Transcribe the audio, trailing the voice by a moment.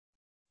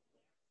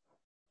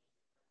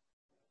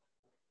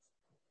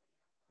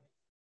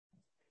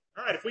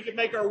All right, if we could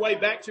make our way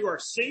back to our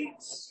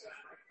seats.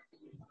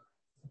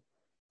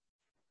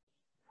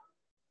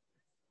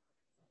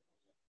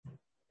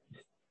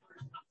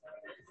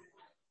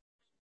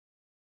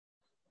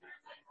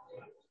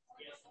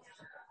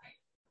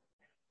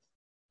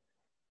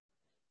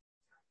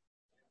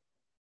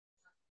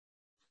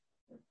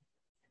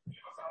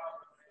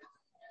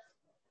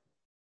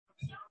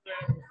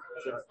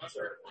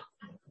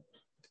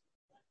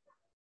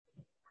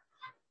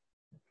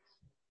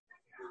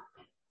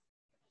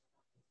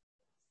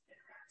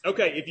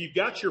 Okay, if you've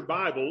got your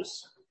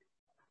Bibles,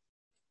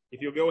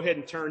 if you'll go ahead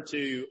and turn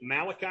to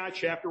Malachi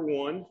chapter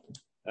 1.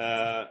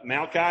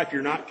 Malachi, if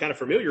you're not kind of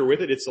familiar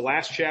with it, it's the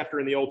last chapter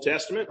in the Old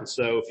Testament. And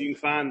so if you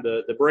can find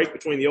the break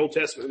between the Old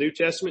Testament and the New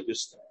Testament,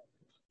 just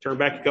turn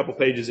back a couple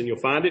pages and you'll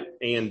find it.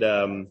 And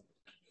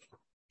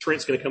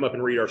Trent's going to come up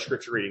and read our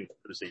scripture reading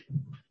for this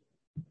evening.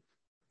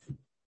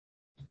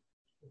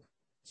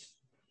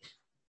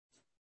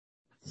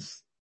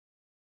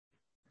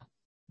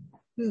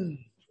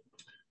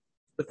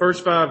 The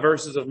first 5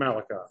 verses of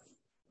Malachi.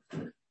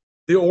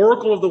 The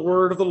oracle of the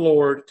word of the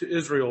Lord to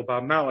Israel by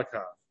Malachi.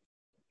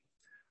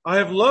 I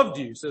have loved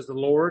you, says the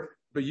Lord,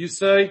 but you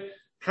say,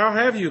 how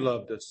have you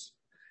loved us?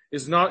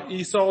 Is not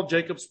Esau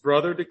Jacob's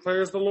brother,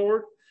 declares the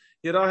Lord?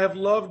 Yet I have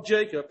loved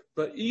Jacob,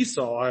 but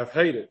Esau I have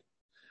hated.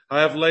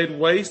 I have laid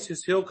waste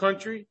his hill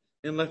country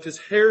and left his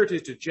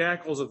heritage to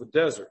jackals of the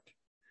desert.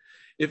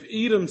 If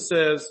Edom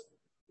says,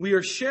 we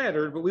are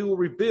shattered, but we will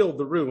rebuild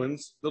the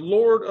ruins, the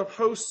Lord of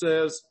hosts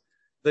says,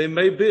 they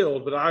may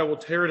build, but I will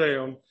tear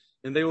down,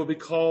 and they will be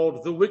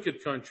called the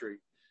wicked country,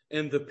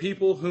 and the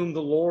people whom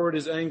the Lord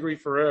is angry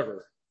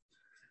forever.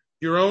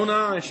 Your own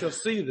eyes shall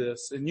see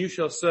this, and you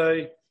shall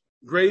say,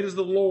 great is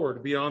the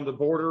Lord beyond the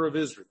border of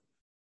Israel.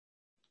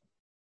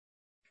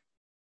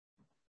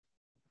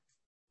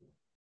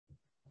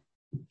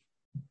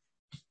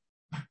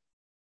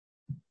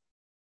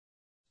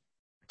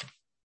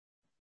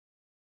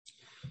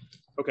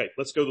 Okay,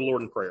 let's go to the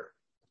Lord in prayer.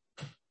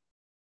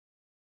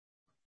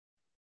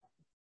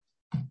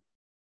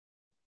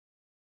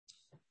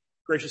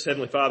 Gracious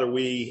Heavenly Father,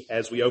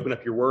 as we open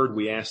up your word,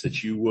 we ask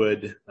that you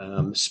would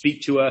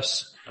speak to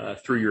us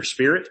through your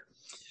Spirit,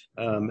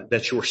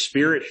 that your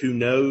Spirit who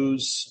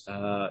knows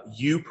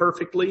you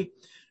perfectly,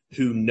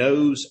 who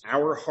knows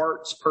our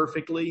hearts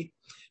perfectly,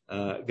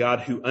 God,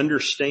 who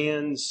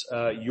understands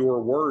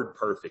your word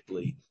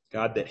perfectly,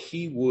 God, that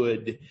he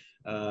would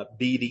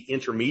be the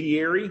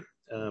intermediary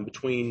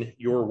between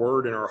your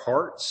word and our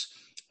hearts,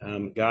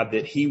 God,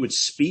 that he would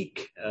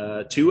speak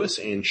to us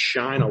and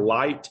shine a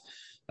light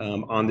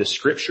on this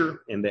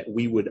scripture, and that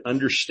we would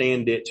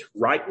understand it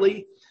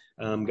rightly.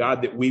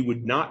 God, that we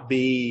would not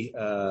be,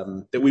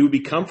 that we would be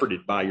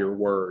comforted by your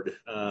word,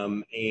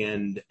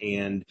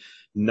 and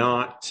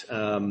not,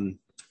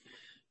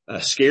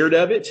 scared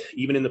of it,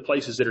 even in the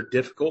places that are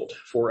difficult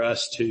for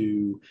us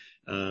to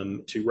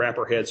wrap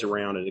our heads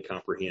around and to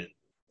comprehend.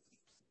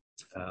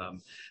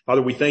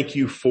 Father, we thank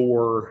you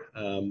for,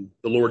 the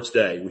Lord's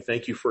Day. We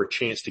thank you for a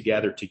chance to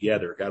gather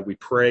together. God, we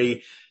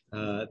pray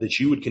that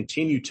you would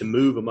continue to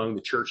move among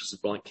the churches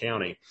of Blount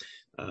County,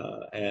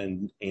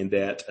 and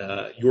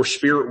that your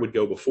Spirit would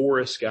go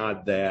before us,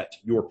 God, that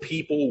your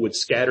people would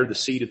scatter the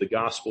seed of the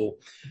gospel,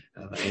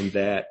 and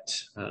that,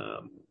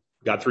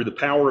 God, through the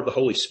power of the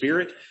Holy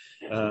Spirit,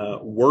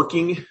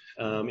 working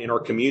in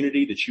our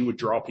community, that you would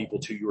draw people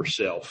to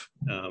yourself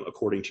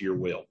according to your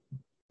will.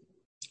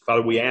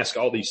 Father, we ask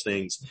all these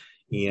things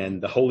in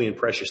the holy and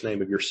precious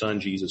name of your Son,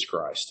 Jesus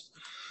Christ.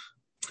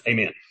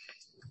 Amen.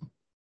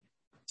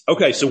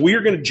 Okay, so we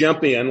are going to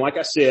jump in. Like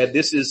I said,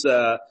 this is,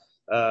 we're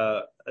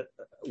going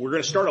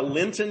to start a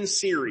Lenten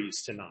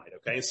series tonight.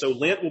 Okay, and so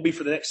Lent will be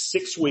for the next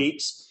 6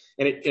 weeks.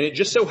 And it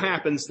just so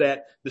happens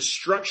that the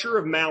structure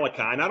of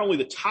Malachi, not only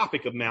the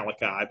topic of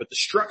Malachi, but the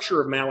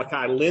structure of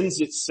Malachi lends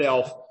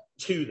itself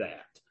to that.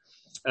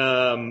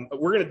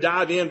 We're going to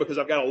dive in because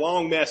I've got a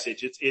long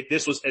message.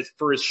 This was,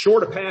 for as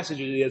short a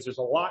passage as it is, there's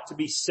a lot to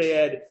be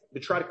said to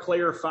try to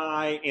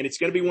clarify, and it's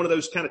going to be one of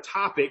those kind of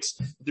topics.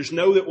 There's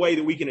no way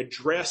that we can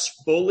address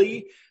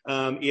fully.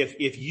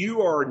 If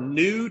you are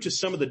new to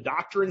some of the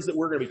doctrines that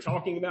we're going to be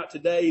talking about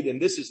today, then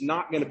this is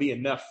not going to be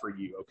enough for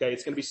you. Okay.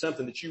 It's going to be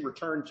something that you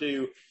return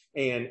to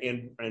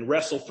and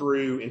wrestle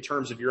through in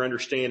terms of your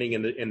understanding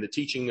and the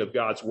teaching of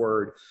God's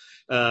word.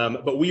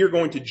 But we are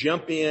going to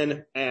jump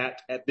in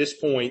at this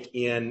point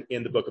in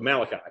the book of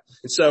Malachi.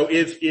 And so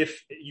if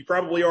you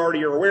probably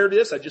already are aware of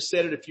this, I just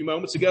said it a few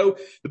moments ago,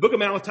 the book of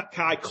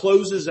Malachi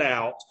closes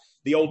out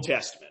the Old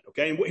Testament.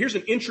 Okay. And here's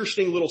an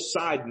interesting little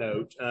side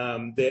note,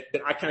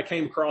 that I kind of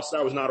came across that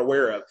I was not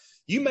aware of.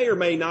 You may or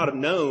may not have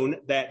known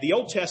that the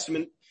Old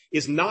Testament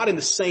is not in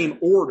the same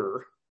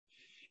order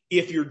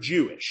if you're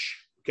Jewish.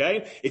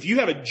 Okay. If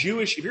you're a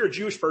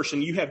Jewish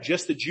person, you have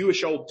just the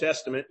Jewish Old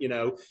Testament,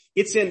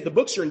 the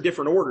books are in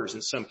different orders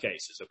in some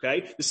cases.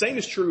 Okay. The same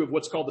is true of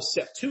what's called the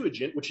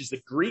Septuagint, which is the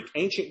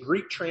ancient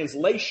Greek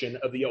translation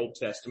of the Old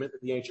Testament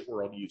that the ancient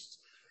world uses.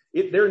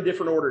 They're in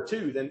different order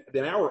too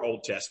than our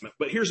Old Testament.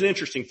 But here's an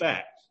interesting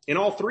fact. in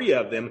all three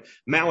of them,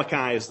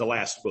 Malachi is the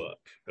last book,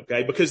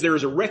 okay? Because there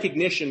is a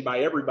recognition by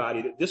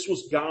everybody that this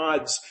was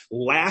God's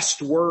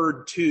last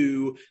word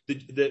to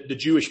the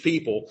Jewish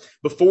people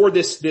before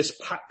this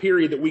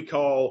period that we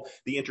call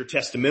the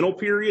intertestamental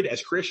period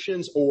as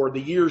Christians, or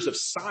the years of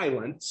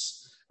silence,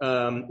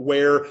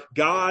 where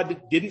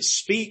God didn't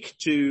speak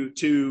to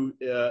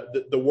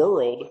the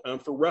world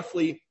for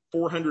roughly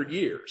 400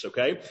 years,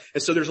 okay?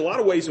 And so there's a lot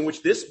of ways in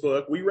which this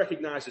book we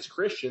recognize as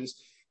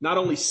Christians not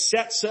only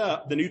sets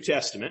up the New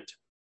Testament,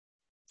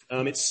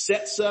 it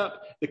sets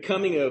up the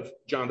coming of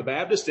John the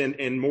Baptist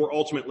and more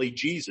ultimately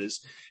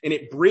Jesus, and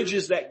it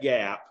bridges that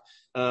gap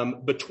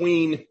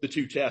between the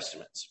two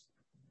testaments.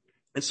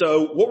 And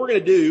so what we're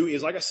going to do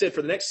is, like I said,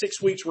 for the next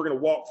 6 weeks, we're going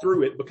to walk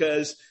through it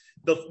because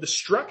the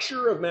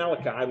structure of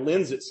Malachi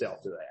lends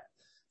itself to that.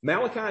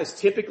 Malachi is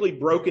typically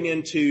broken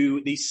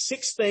into these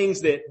 6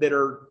 things that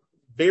are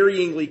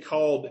varyingly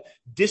called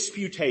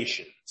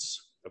disputations.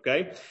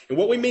 Okay. And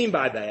what we mean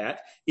by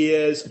that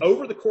is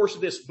over the course of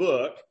this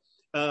book,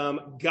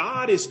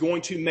 God is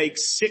going to make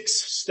 6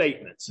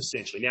 statements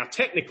essentially. Now,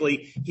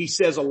 technically, he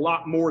says a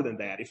lot more than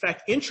that. In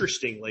fact,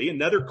 interestingly,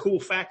 another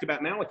cool fact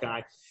about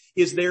Malachi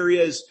is there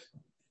is,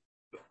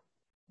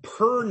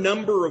 per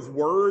number of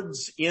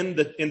words in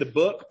the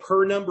book,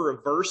 per number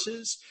of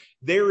verses,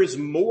 there is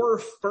more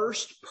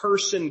first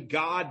person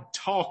God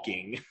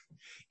talking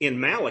in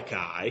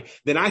Malachi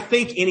than I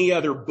think any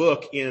other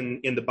book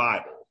in the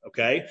Bible.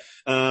 Okay.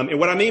 And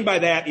what I mean by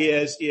that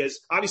is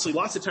obviously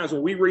lots of times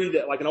when we read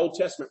that, like an Old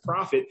Testament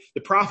prophet, the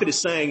prophet is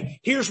saying,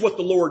 here's what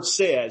the Lord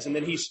says. And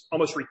then he's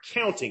almost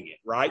recounting it,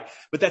 right?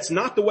 But that's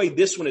not the way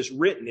this one is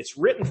written. It's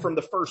written from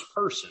the first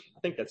person.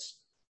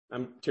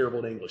 I'm terrible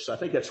at English, so I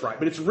think that's right.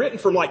 But it's written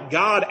from like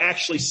God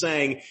actually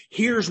saying,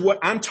 here's what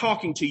I'm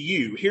talking to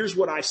you. Here's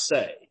what I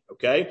say.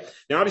 Okay.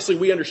 Now, obviously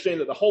we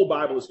understand that the whole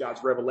Bible is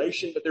God's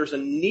revelation, but there's a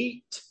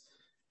neat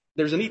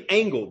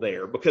angle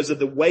there because of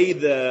the way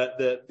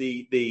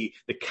the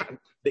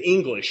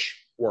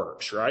English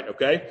works, right?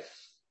 Okay.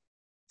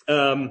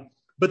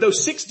 But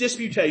those 6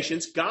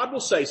 disputations, God will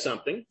say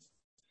something.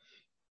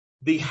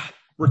 The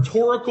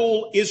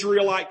rhetorical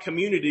Israelite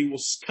community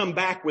will come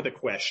back with a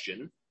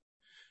question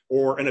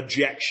or an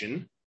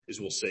objection, as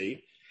we'll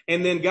see.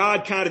 And then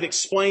God kind of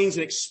explains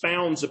and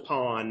expounds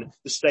upon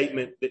the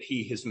statement that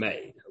he has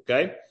made.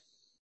 Okay.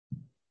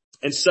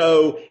 And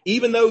so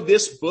even though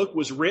this book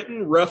was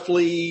written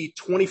roughly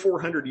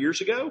 2,400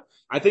 years ago,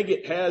 I think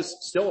it has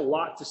still a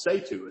lot to say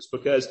to us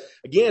because,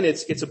 again,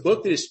 it's a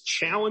book that is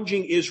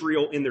challenging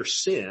Israel in their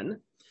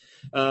sin.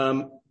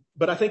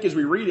 But I think as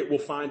we read it, we'll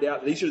find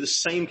out these are the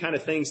same kind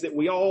of things that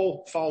we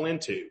all fall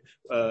into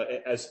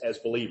as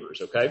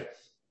believers, okay?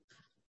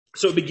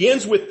 So it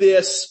begins with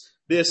this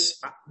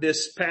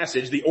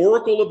passage, the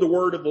oracle of the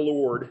word of the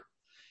Lord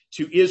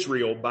to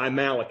Israel by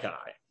Malachi.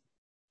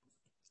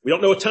 We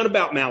don't know a ton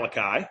about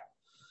Malachi,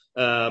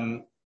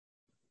 but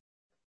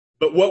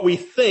what we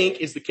think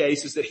is the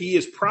case is that he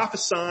is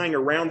prophesying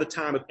around the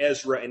time of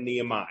Ezra and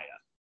Nehemiah.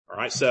 All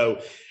right, so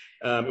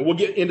and we'll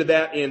get into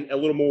that in a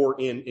little more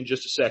in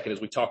just a second as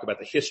we talk about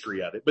the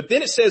history of it. But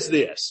then it says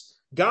this,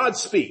 God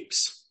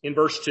speaks in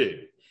verse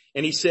 2,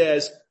 and he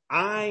says,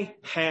 I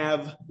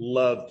have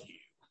loved you,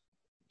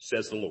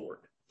 says the Lord.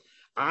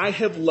 I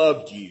have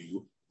loved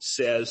you,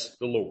 says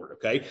the Lord.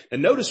 Okay,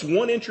 and notice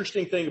one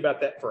interesting thing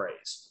about that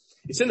phrase.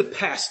 It's in the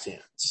past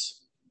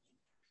tense.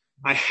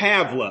 I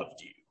have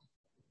loved you,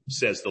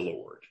 says the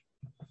Lord.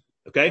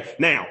 Okay.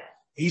 Now,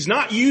 he's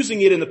not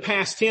using it in the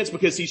past tense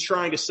because he's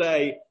trying to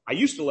say, I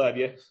used to love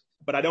you,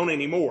 but I don't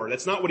anymore.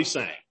 That's not what he's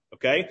saying.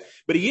 Okay.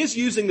 But he is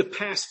using the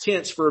past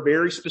tense for a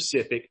very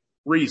specific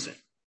reason.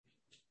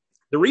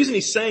 The reason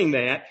he's saying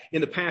that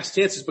in the past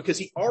tense is because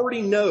he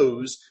already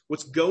knows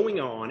what's going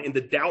on in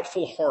the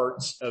doubtful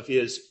hearts of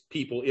his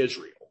people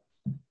Israel.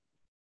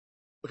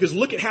 Because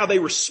look at how they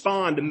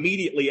respond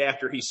immediately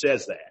after he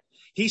says that.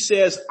 He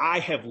says, I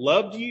have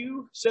loved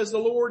you, says the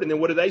Lord. And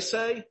then what do they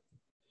say?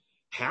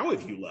 How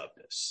have you loved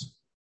us?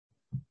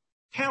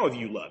 How have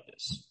you loved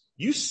us?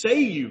 You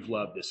say you've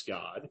loved us,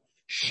 God.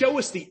 Show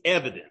us the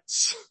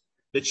evidence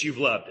that you've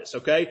loved us,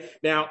 okay?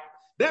 Now,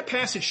 that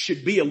passage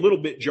should be a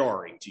little bit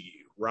jarring to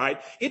you,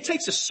 right? It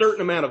takes a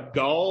certain amount of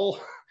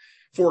gall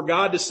for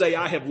God to say,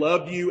 I have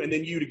loved you, and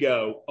then you to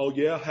go, oh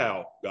yeah,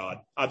 how, God?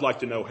 I'd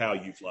like to know how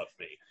you've loved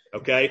me.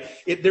 Okay.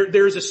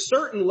 There's a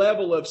certain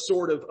level of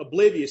sort of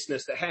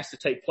obliviousness that has to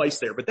take place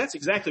there, but that's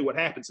exactly what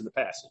happens in the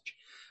passage.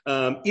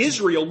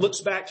 Israel looks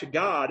back to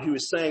God who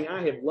is saying,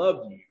 I have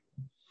loved you.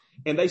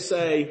 And they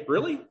say,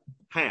 really?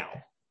 How?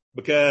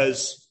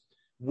 Because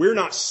we're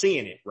not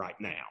seeing it right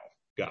now,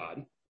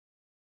 God.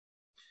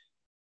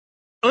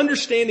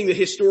 Understanding the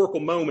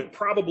historical moment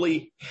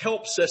probably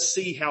helps us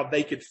see how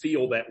they could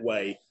feel that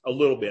way a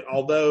little bit,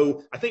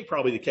 although I think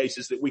probably the case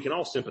is that we can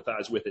all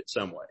sympathize with it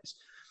some ways.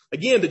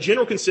 Again, the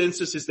general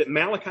consensus is that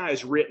Malachi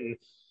is written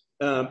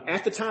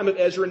at the time of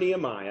Ezra and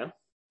Nehemiah,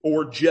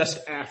 or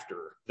just after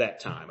that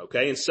time,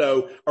 okay? And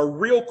so a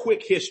real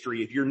quick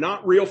history, if you're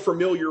not real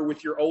familiar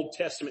with your Old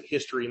Testament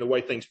history and the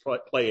way things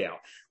play out,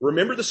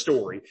 remember the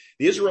story.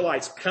 The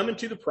Israelites come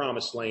into the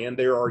promised land.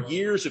 There are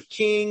years of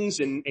kings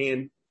and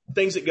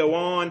things that go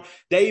on.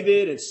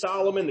 David and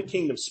Solomon, the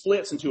kingdom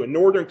splits into a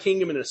northern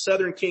kingdom and a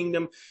southern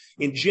kingdom.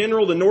 In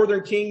general, the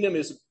northern kingdom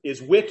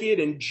is wicked.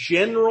 In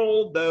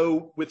general,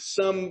 though, with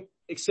some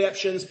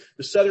exceptions,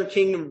 the southern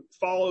kingdom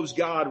follows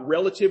God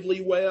relatively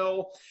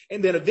well.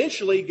 And then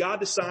eventually God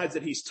decides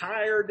that he's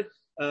tired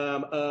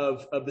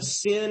of the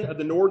sin of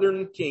the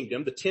northern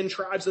kingdom, the 10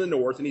 tribes in the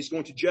north, and he's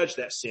going to judge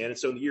that sin. And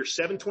so in the year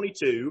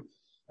 722,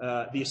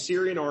 the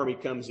Assyrian army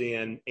comes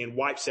in and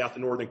wipes out the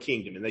northern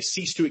kingdom, and they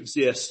cease to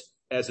exist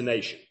as a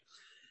nation.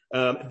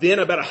 Then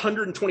about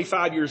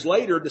 125 years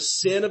later, the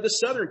sin of the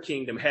southern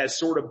kingdom has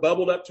sort of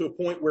bubbled up to a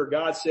point where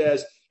God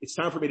says, it's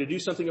time for me to do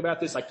something about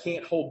this. I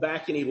can't hold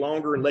back any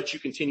longer and let you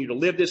continue to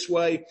live this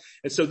way.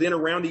 And so then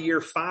around the year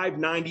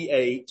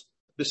 598,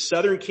 the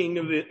southern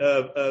kingdom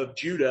of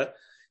Judah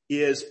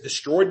is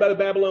destroyed by the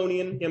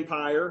Babylonian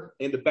Empire.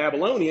 And the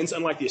Babylonians,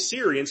 unlike the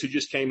Assyrians who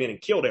just came in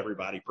and killed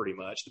everybody pretty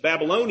much, the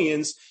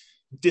Babylonians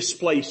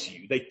displace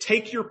you. They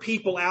take your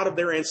people out of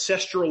their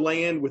ancestral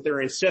land with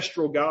their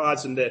ancestral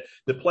gods and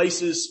the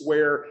places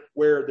where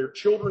their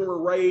children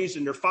were raised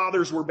and their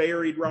fathers were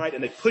buried, right?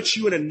 And they put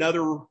you in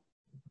another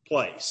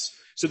place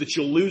so that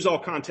you'll lose all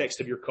context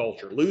of your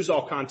culture, lose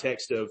all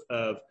context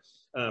of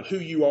who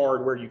you are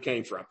and where you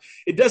came from.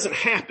 It doesn't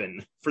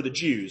happen for the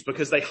Jews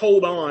because they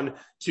hold on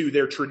to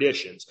their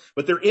traditions,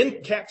 but they're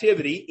in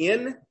captivity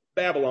in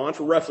Babylon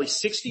for roughly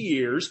 60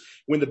 years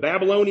when the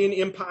Babylonian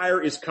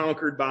Empire is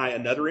conquered by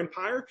another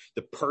empire,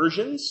 the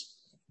Persians,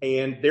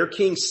 and their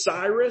king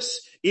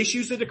Cyrus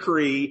issues a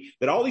decree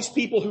that all these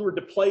people who were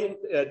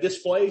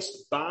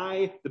displaced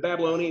by the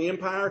Babylonian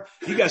Empire,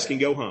 you guys can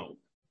go home.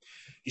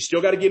 You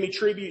still got to give me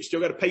tribute, you still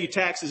got to pay you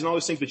taxes and all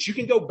those things, but you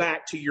can go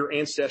back to your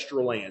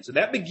ancestral lands. And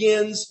that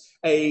begins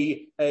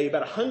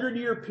about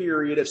 100-year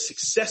period of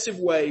successive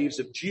waves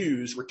of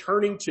Jews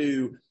returning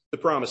to the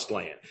promised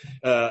land.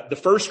 The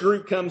first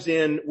group comes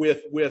in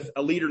with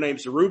a leader named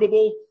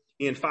Zerubbabel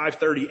in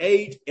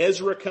 538.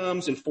 Ezra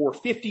comes in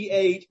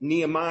 458,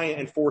 Nehemiah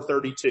in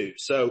 432.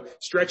 So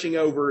stretching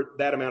over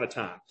that amount of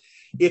time.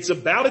 It's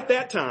about at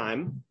that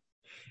time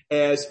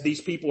as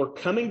these people are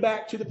coming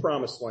back to the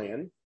promised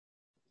land,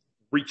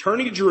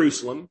 returning to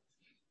Jerusalem,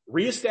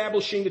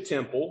 reestablishing the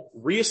temple,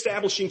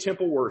 reestablishing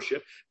temple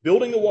worship,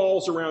 building the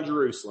walls around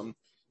Jerusalem.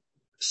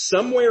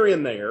 Somewhere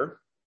in there,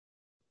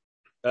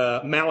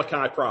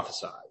 Malachi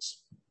prophesies.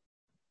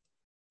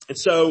 And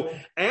so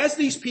as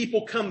these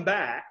people come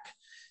back,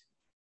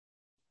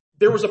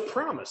 there was a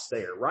promise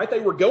there, right? They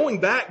were going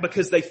back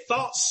because they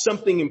thought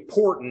something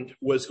important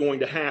was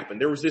going to happen.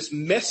 There was this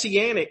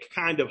messianic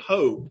kind of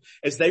hope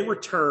as they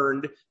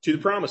returned to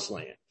the promised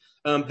land.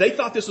 They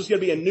thought this was going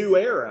to be a new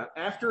era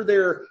after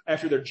their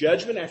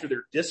judgment, after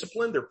their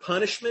discipline, their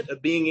punishment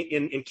of being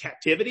in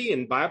captivity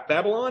in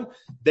Babylon.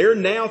 They're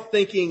now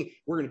thinking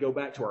we're going to go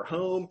back to our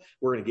home.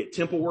 We're going to get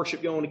temple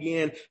worship going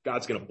again.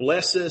 God's going to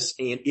bless us.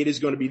 And it is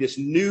going to be this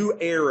new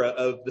era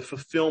of the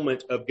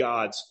fulfillment of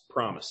God's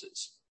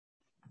promises.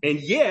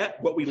 And yet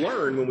what we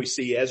learn when we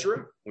see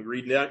Ezra, when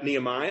we read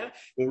Nehemiah,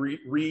 when we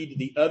read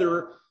the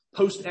other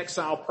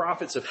post-exile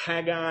prophets of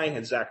Haggai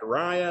and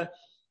Zechariah,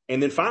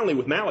 and then finally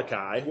with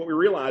Malachi, what we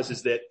realize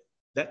is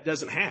that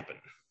doesn't happen.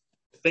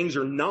 Things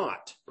are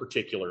not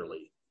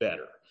particularly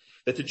better.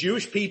 That the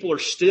Jewish people are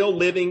still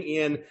living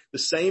in the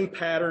same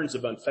patterns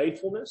of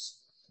unfaithfulness,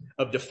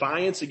 of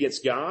defiance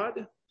against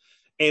God.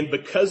 And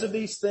because of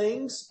these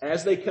things,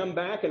 as they come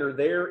back and are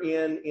there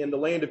in the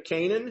land of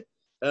Canaan,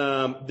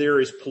 there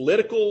is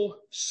political,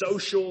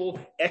 social,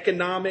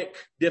 economic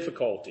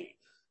difficulty.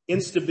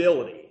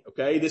 Instability,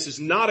 okay? This is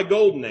not a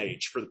golden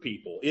age for the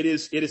people. It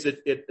is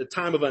a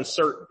time of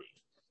uncertainty.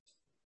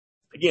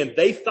 Again,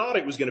 they thought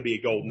it was going to be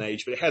a golden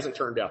age, but it hasn't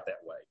turned out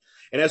that way.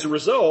 And as a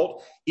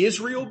result,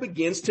 Israel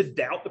begins to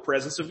doubt the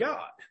presence of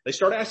God. They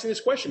start asking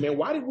this question, man,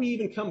 why did we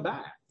even come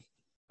back?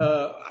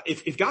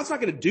 If God's not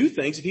going to do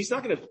things, if he's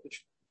not going to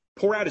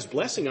pour out his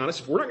blessing on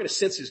us, if we're not going to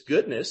sense his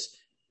goodness,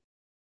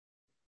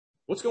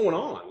 what's going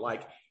on?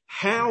 Like,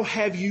 how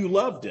have you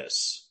loved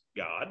us,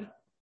 God?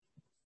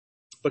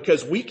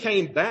 Because we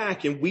came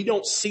back and we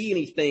don't see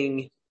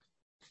anything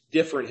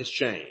different has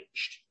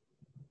changed.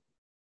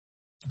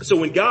 So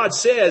when God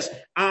says,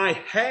 I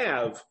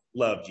have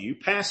loved you,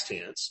 past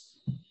tense,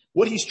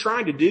 what he's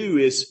trying to do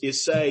is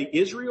say,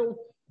 Israel,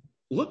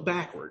 look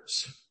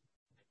backwards,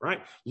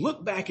 right?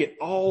 Look back at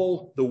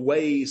all the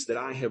ways that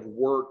I have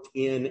worked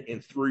in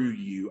and through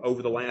you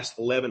over the last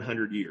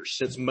 1,100 years,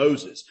 since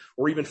Moses,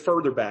 or even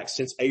further back,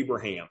 since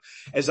Abraham,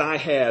 as I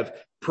have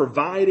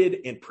provided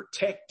and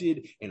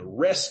protected and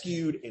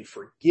rescued and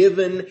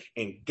forgiven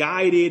and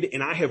guided,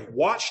 and I have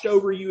watched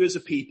over you as a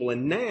people,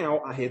 and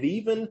now I have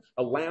even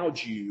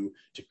allowed you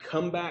to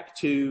come back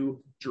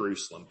to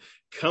Jerusalem,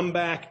 come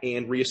back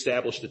and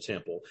reestablish the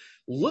temple.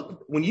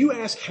 Look, when you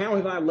ask, how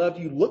have I loved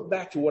you? Look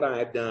back to what I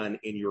have done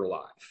in your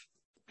life.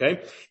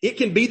 Okay. It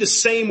can be the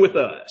same with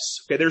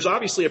us. Okay. There's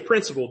obviously a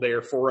principle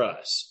there for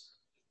us.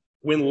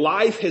 When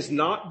life has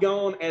not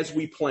gone as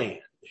we planned,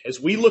 as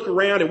we look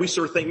around and we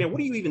sort of think, man, what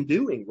are you even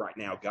doing right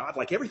now, God?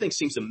 Like everything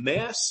seems a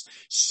mess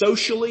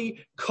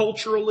socially,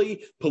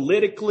 culturally,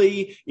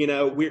 politically.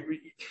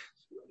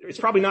 It's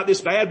probably not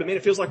this bad, but man,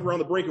 it feels like we're on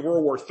the brink of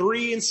World War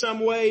III in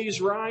some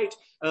ways, right?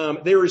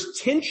 There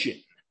is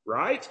tension,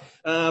 right?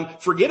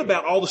 Forget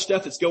about all the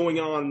stuff that's going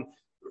on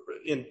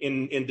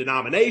in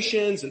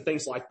denominations and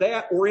things like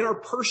that, or in our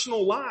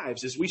personal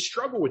lives as we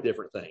struggle with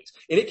different things.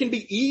 And it can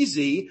be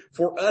easy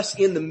for us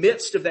in the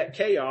midst of that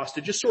chaos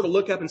to just sort of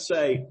look up and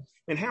say,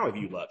 and how have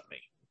you loved me,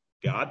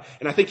 God?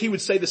 And I think he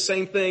would say the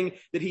same thing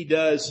that he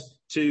does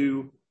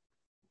to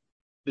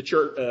the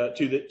church,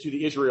 to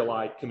the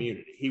Israelite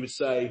community. He would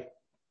say,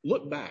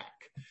 look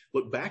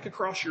back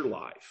across your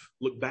life,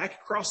 look back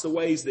across the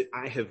ways that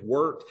I have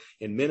worked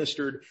and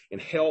ministered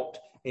and helped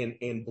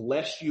and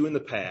blessed you in the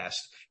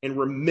past, and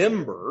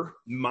remember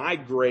my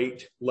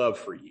great love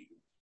for you.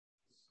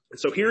 And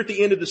so here at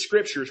the end of the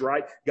scriptures,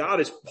 right,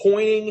 God is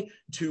pointing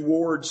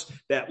towards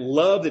that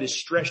love that is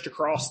stretched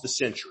across the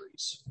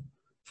centuries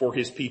for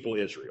his people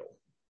Israel.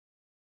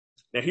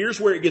 Now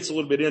here's where it gets a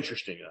little bit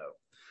interesting though.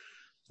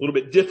 A little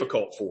bit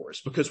difficult for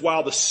us, because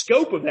while the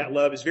scope of that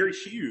love is very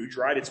huge,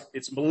 right?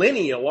 It's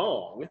millennia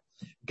long.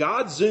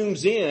 God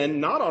zooms in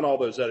not on all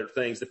those other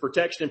things, the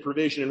protection and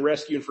provision and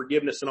rescue and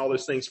forgiveness and all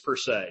those things per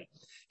se.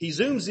 He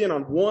zooms in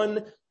on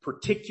one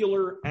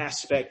particular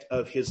aspect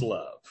of his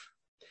love,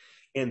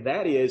 and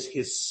that is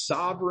his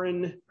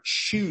sovereign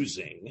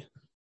choosing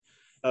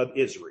of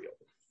Israel.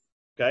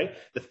 Okay?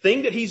 The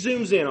thing that he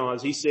zooms in on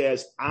is he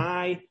says,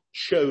 I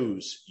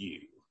chose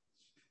you.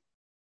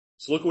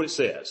 So look what it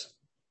says.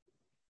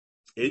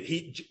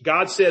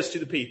 God says to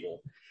the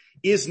people,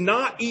 is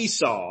not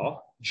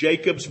Esau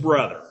Jacob's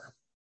brother?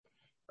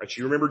 Right,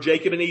 you remember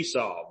Jacob and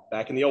Esau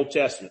back in the Old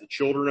Testament, the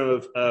children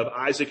of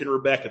Isaac and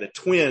Rebekah, the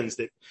twins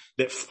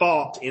that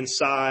fought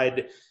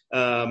inside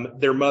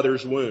their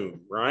mother's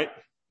womb, right?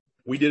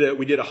 We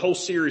did a whole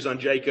series on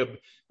Jacob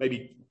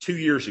maybe 3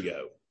 years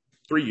ago.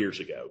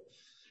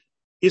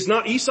 Is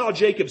not Esau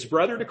Jacob's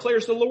brother,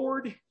 declares the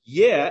Lord?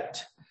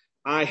 Yet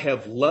I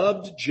have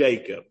loved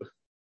Jacob,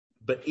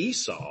 but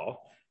Esau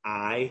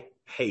I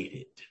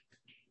hated.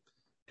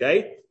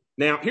 Okay?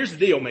 Now, here's the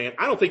deal, man.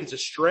 I don't think it's a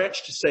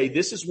stretch to say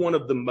this is one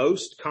of the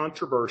most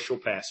controversial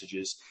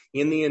passages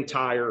in the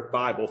entire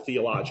Bible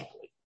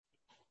theologically,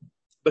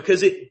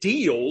 because it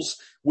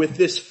deals with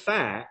this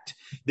fact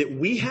that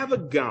we have a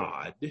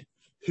God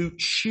who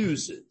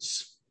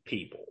chooses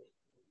people,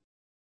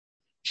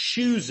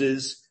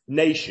 chooses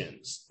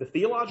nations. The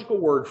theological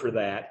word for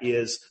that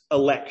is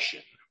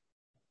election.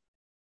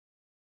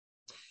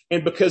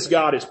 And because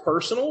God is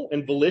personal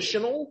and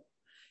volitional,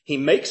 he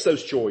makes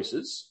those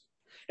choices.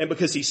 And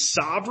because he's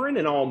sovereign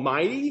and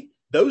almighty,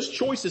 those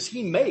choices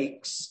he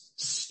makes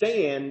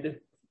stand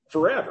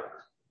forever.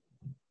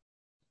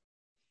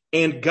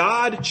 And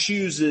God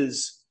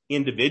chooses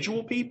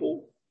individual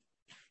people,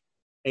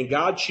 and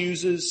God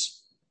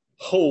chooses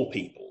whole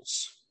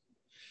peoples.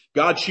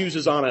 God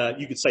chooses on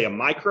you could say a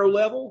micro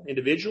level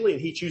individually,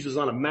 and he chooses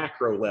on a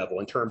macro level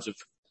in terms of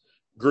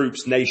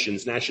groups,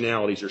 nations,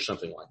 nationalities, or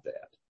something like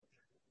that.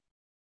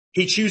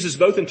 He chooses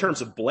both in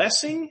terms of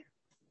blessing,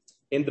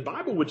 and the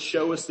Bible would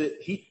show us that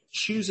he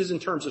chooses in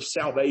terms of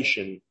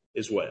salvation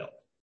as well.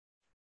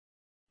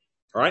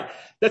 All right?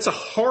 That's a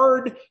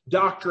hard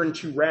doctrine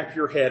to wrap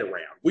your head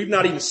around. We've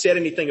not even said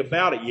anything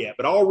about it yet,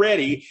 but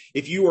already,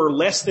 if you are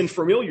less than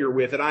familiar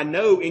with it, I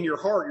know in your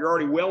heart you're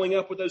already welling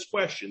up with those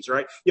questions,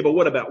 right? Yeah, but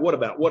what about?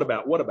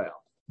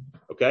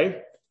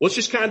 Okay? Let's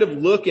just kind of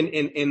look and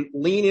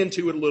lean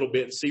into it a little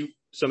bit and see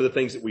some of the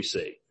things that we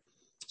see.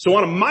 So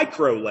on a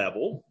micro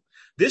level,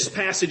 this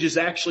passage is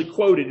actually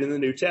quoted in the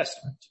New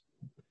Testament.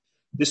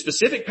 The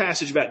specific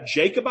passage about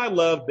Jacob I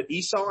loved, but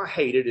Esau I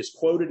hated is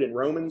quoted in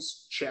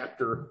Romans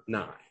chapter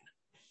 9.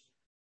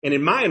 And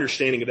in my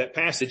understanding of that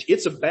passage,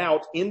 it's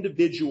about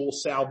individual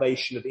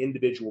salvation of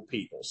individual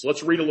people. So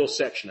let's read a little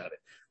section of it.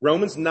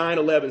 Romans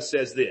 9:11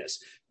 says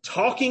this,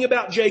 talking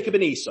about Jacob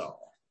and Esau.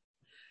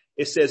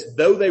 It says,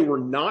 though they were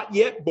not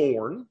yet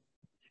born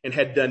and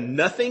had done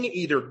nothing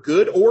either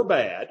good or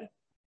bad,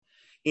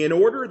 in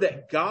order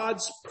that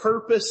God's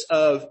purpose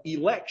of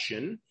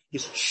election,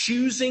 his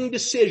choosing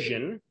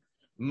decision,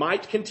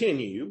 might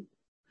continue,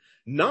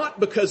 not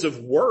because of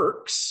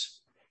works,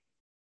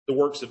 the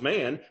works of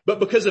man, but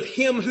because of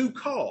him who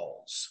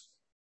calls.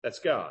 That's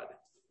God.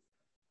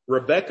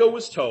 Rebekah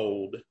was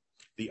told,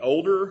 the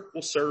older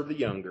will serve the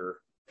younger,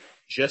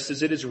 just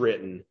as it is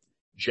written,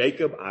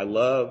 Jacob I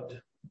loved,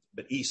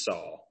 but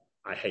Esau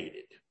I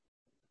hated.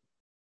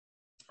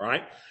 All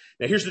right.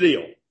 Now here's the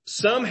deal.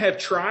 Some have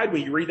tried,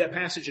 when you read that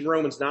passage in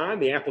Romans 9,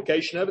 the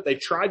application of it, they've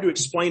tried to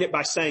explain it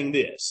by saying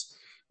this.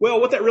 Well,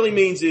 what that really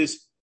means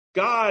is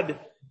God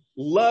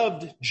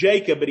loved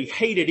Jacob, but he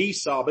hated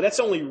Esau, but that's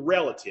only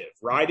relative,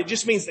 right? It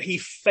just means that he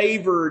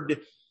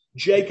favored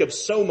Jacob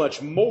so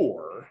much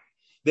more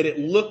that it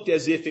looked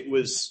as if it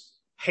was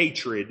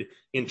hatred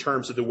in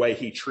terms of the way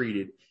he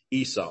treated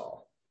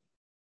Esau.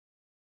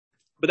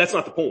 But that's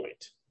not the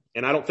point.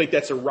 And I don't think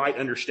that's a right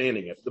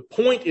understanding of it. The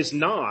point is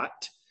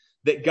not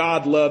that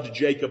God loved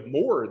Jacob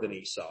more than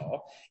Esau.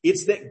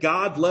 It's that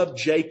God loved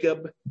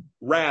Jacob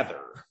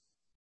rather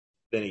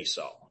than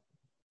Esau.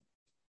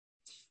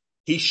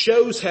 He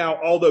shows how,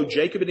 although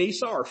Jacob and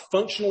Esau are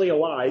functionally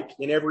alike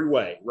in every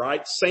way,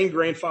 right? Same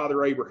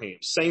grandfather Abraham,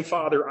 same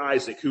father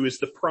Isaac, who is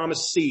the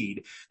promised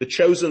seed, the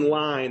chosen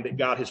line that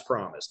God has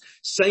promised.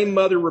 Same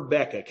mother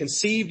Rebekah,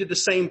 conceived at the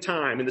same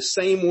time in the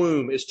same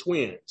womb as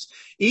twins.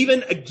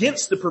 Even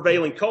against the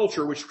prevailing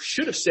culture, which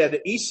should have said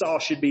that Esau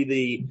should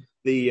be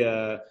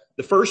the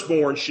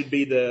firstborn, should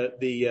be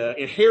the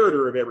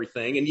inheritor of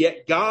everything, and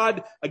yet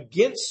God,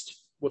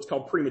 against what's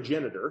called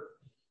primogeniture,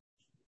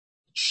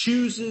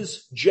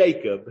 chooses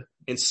Jacob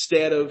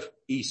instead of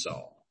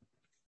Esau.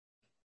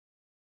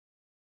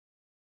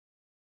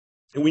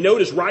 And we know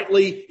it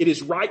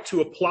is right to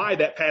apply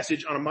that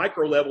passage on a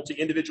micro level to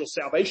individual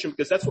salvation,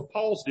 because that's what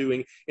Paul's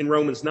doing in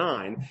Romans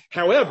 9.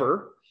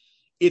 However,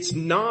 it's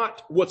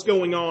not what's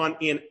going on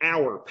in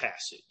our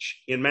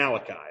passage in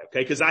Malachi,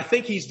 okay? Because I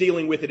think he's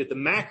dealing with it at the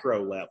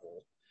macro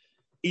level,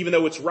 even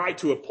though it's right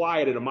to apply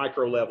it at a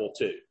micro level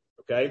too,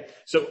 okay?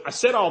 So I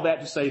said all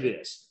that to say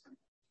this.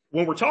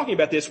 When we're talking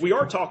about this, we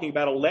are talking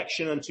about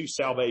election unto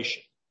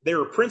salvation.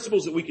 There are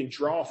principles that we can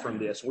draw from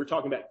this. We're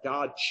talking about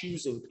God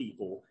choosing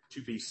people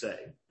to be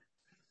saved.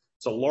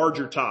 It's a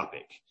larger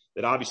topic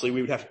that obviously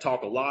we would have to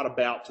talk a lot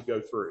about to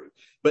go through.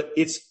 But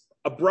it's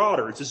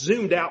a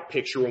zoomed out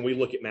picture when we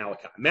look at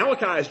Malachi.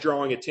 Malachi is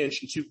drawing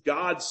attention to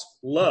God's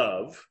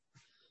love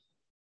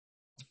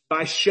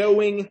by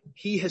showing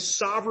he has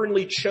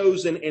sovereignly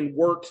chosen and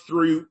worked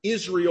through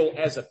Israel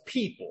as a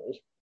people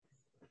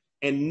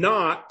and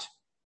not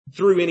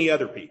through any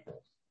other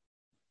people.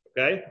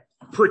 Okay?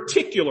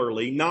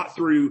 Particularly not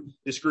through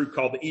this group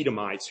called the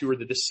Edomites, who are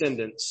the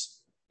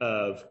descendants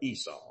of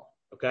Esau.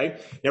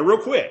 Okay? Now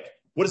real quick,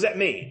 what does that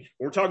mean?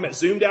 When we're talking about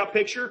zoomed out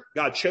picture,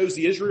 God chose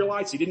the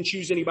Israelites. He didn't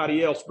choose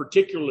anybody else.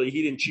 Particularly,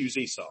 he didn't choose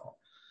Esau.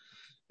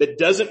 That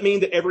doesn't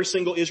mean that every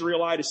single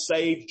Israelite is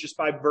saved just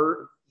by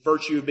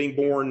virtue of being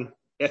born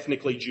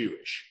ethnically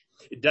Jewish.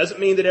 It doesn't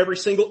mean that every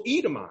single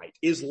Edomite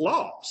is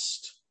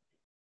lost.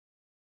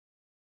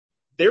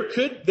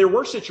 There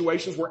were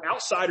situations where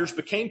outsiders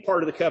became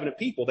part of the covenant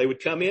people. They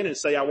would come in and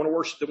say, I want to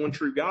worship the one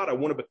true God. I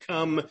want to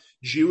become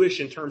Jewish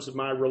in terms of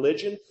my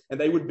religion. And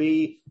they would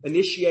be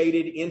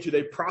initiated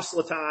they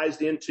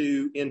proselytized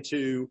into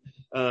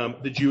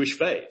the Jewish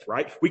faith,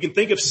 right? We can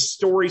think of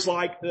stories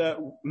like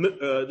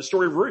the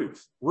story of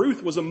Ruth.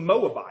 Ruth was a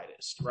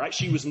Moabitist, right?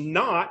 She was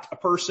not a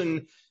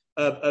person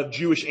of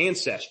Jewish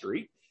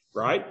ancestry.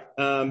 Right?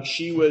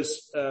 She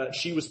was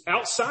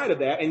outside of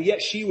that, and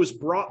yet she was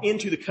brought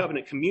into the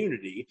covenant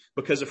community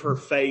because of her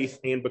faith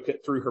and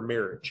through her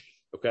marriage.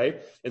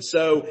 Okay? And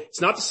so it's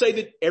not to say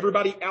that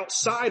everybody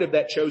outside of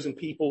that chosen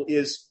people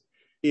is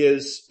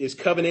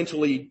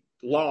covenantally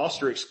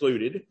lost or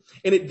excluded.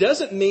 And it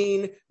doesn't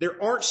mean there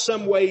aren't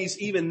some ways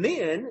even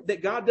then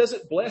that God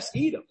doesn't bless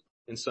Edom.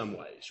 In some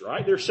ways,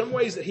 right? There's some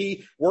ways that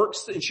he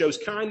works and shows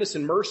kindness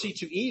and mercy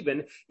to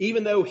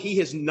even though he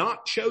has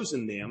not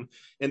chosen them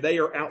and they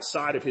are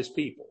outside of his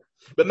people.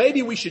 But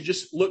maybe we should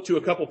just look to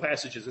a couple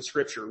passages in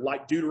scripture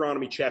like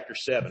Deuteronomy chapter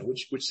 7,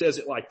 which says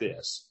it like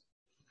this.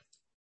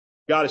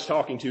 God is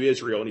talking to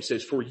Israel and he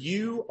says, for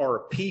you are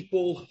a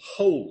people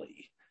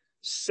holy,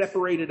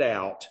 separated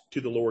out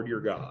to the Lord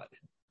your God.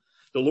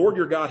 The Lord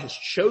your God has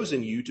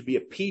chosen you to be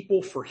a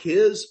people for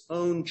his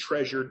own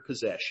treasured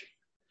possession.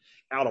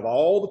 Out of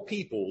all the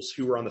peoples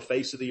who were on the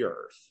face of the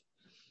earth.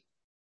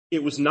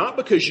 It was not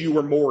because you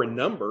were more in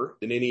number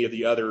than any of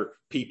the other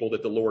people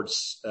that the Lord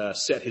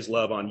set his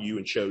love on you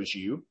and chose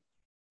you.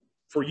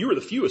 For you are the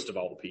fewest of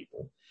all the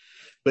people.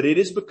 But it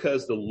is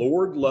because the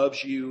Lord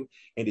loves you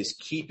and is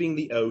keeping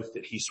the oath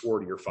that he swore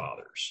to your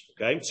fathers.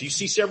 Okay? So you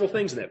see several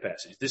things in that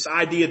passage. This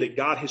idea that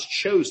God has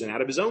chosen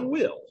out of his own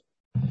will.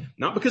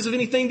 Not because of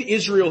anything that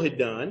Israel had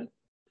done.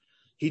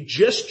 He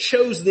just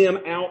chose them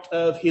out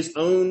of his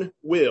own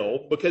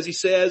will because he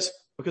says,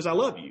 because I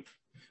love you,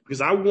 because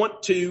I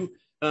want to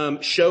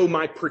show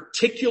my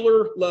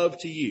particular love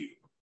to you.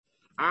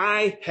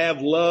 I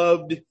have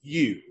loved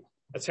you.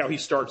 That's how he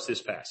starts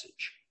this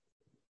passage.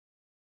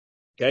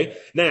 Okay.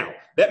 Now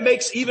that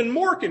makes even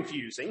more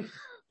confusing,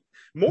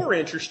 more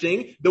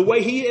interesting, the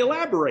way he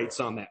elaborates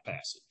on that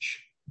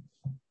passage.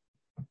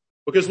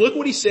 Because look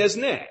what he says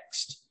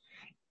next.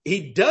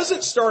 He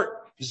doesn't start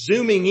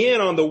zooming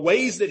in on the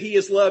ways that he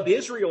has loved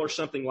Israel or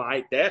something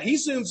like that. He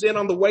zooms in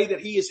on the way that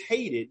he has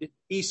hated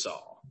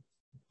Esau.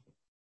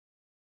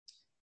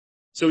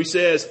 So he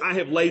says, I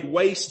have laid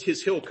waste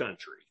his hill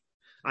country.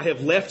 I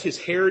have left his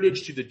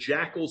heritage to the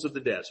jackals of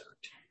the desert.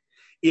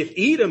 If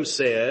Edom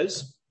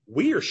says,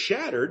 we are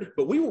shattered,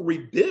 but we will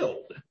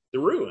rebuild the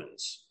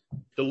ruins.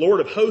 The Lord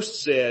of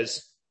hosts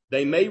says,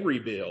 they may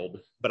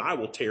rebuild, but I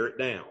will tear it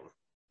down.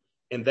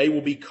 And they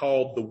will be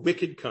called the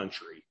wicked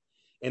country.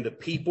 And the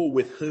people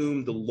with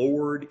whom the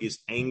Lord is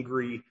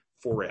angry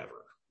forever.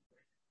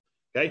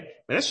 Okay?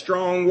 And that's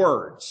strong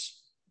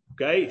words.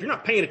 Okay? If you're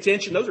not paying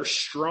attention, those are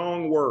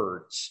strong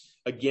words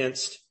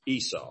against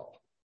Esau.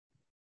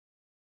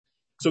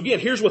 So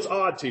again, here's what's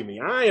odd to me.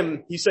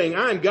 He's saying,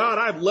 I am God.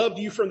 I have loved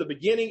you from the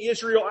beginning,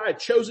 Israel. I have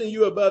chosen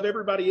you above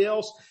everybody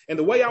else. And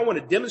the way I want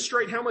to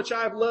demonstrate how much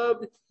I have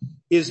loved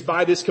is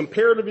by this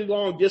comparatively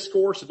long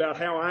discourse about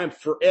how I am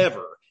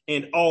forever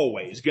and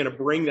always going to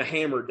bring the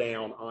hammer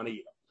down on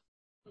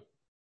Edom.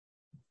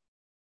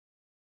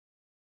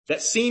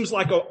 That seems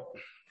like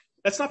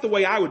that's not the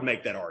way I would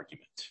make that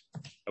argument.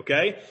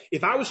 Okay?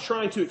 If I was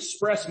trying to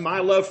express my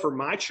love for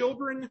my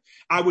children,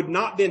 I would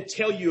not then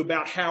tell you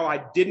about how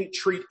I didn't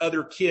treat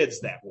other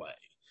kids that way.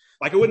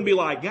 Like, I wouldn't be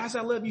like, guys,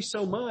 I love you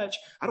so much.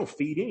 I don't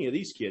feed any of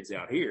these kids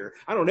out here.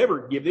 I don't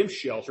ever give them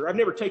shelter. I've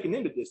never taken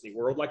them to Disney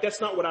World. Like,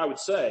 that's not what I would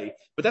say,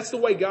 but that's the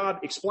way God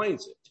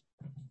explains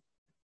it.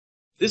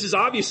 This is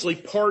obviously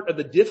part of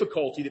the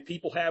difficulty that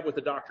people have with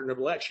the doctrine of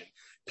election.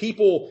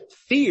 People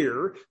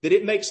fear that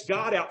it makes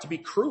God out to be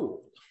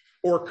cruel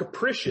or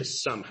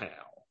capricious somehow.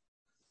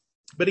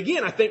 But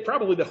again, I think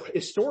probably the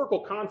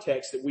historical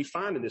context that we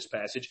find in this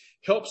passage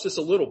helps us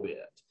a little bit.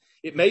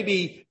 It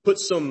maybe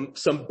puts some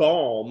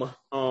balm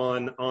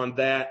on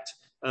that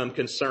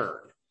concern.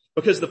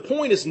 Because the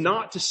point is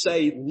not to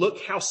say,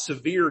 look how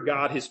severe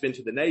God has been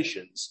to the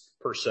nations,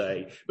 per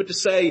se, but to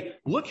say,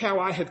 look how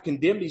I have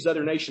condemned these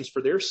other nations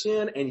for their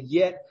sin, and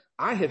yet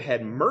I have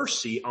had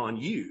mercy on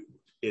you,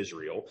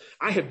 Israel.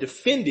 I have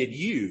defended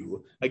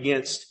you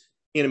against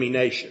enemy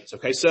nations.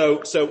 Okay,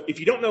 so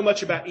if you don't know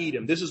much about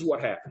Edom, this is what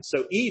happens.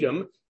 So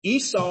Edom,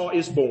 Esau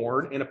is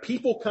born, and a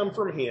people come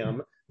from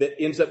him that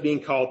ends up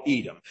being called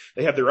Edom.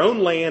 They have their own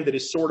land that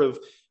is sort of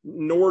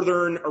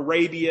northern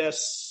Arabia,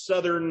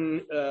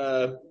 southern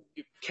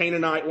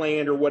Canaanite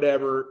land or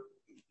whatever,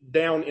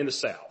 down in the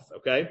south.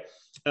 Okay,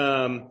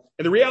 and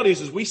the reality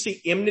is we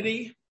see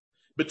enmity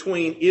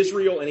between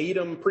Israel and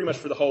Edom pretty much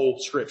for the whole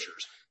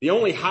scriptures. The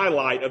only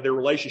highlight of their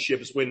relationship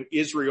is when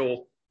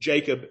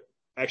Jacob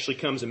actually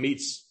comes and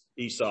meets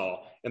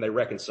Esau and they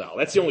reconcile.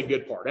 That's the only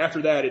good part.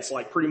 After that, it's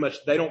like pretty much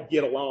they don't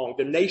get along.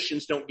 The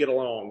nations don't get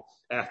along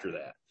after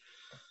that.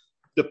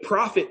 The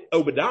prophet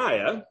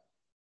Obadiah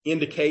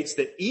indicates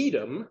that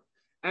Edom,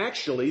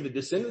 actually, the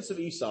descendants of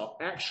Esau,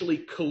 actually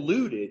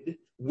colluded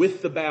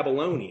with the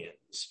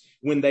Babylonians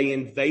when they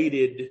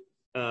invaded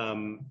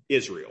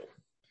Israel.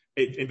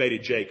 It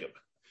invaded Jacob.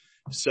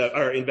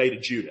 Or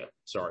invaded Judah.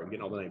 Sorry, I'm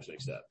getting all the names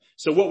mixed up.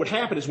 So what would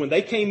happen is when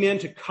they came in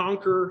to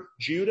conquer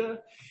Judah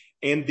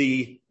and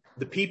the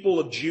people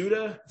of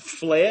Judah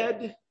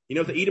fled, you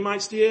know what the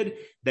Edomites did?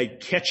 They'd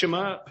catch them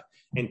up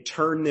and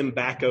turn them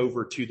back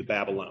over to the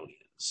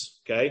Babylonians.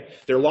 Okay?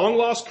 They're long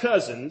lost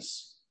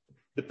cousins,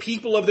 the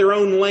people of their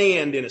own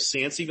land in a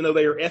sense, even though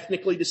they are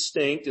ethnically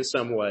distinct in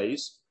some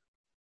ways.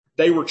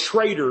 They were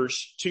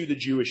traitors to the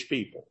Jewish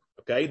people.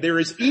 Okay? There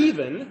is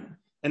even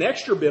an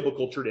extra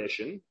biblical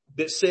tradition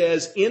that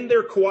says in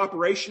their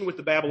cooperation with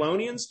the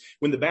Babylonians,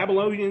 when the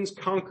Babylonians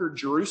conquered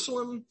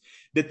Jerusalem,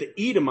 that the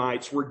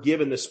Edomites were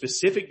given the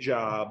specific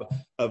job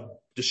of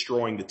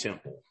destroying the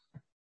temple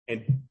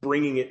and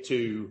bringing it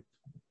to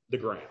the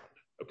ground.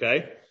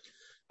 Okay?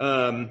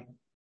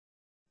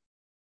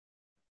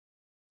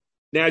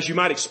 Now, as you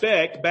might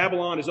expect,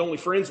 Babylon is only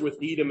friends with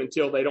Edom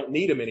until they don't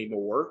need them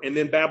anymore, and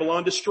then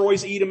Babylon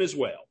destroys Edom as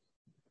well.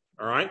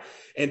 All right?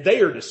 And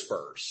they are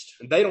dispersed,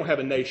 and they don't have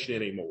a nation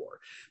anymore.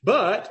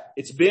 But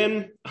it's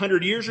been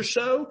 100 years or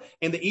so,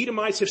 and the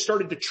Edomites have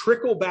started to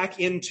trickle back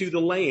into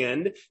the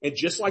land, and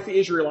just like the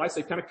Israelites,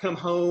 they've kind of come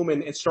home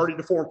and started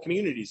to form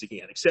communities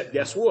again. Except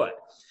guess what?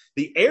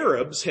 The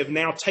Arabs have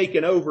now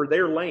taken over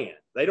their land.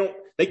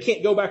 They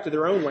can't go back to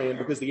their own land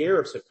because the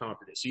Arabs have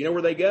conquered it. So you know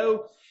where they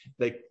go?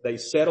 They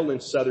settle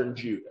in southern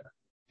Judah.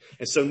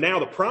 And so now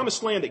the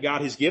promised land that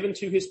God has given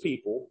to his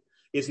people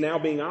is now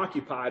being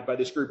occupied by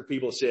this group of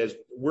people that says,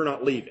 we're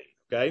not leaving.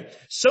 Okay?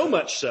 So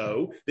much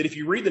so that if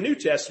you read the New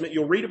Testament,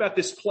 you'll read about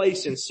this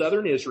place in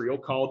southern Israel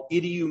called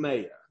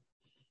Idumea.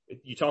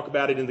 You talk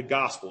about it in the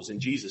Gospels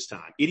in Jesus'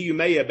 time.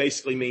 Idumea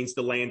basically means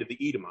the land of the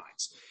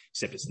Edomites,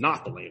 except it's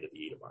not the land of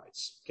the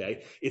Edomites.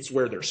 Okay? It's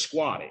where they're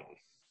squatting.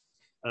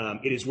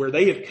 It is where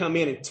they have come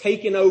in and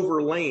taken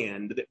over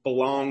land that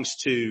belongs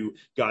to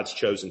God's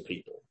chosen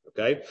people.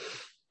 Okay?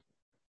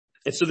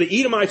 And so the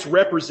Edomites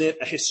represent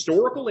a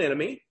historical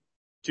enemy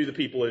to the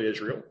people of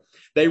Israel.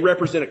 They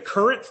represent a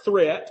current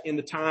threat in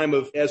the time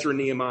of Ezra,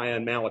 Nehemiah,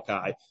 and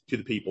Malachi to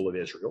the people of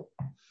Israel.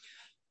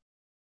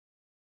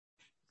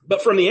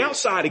 But from the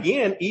outside,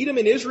 again, Edom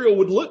and Israel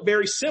would look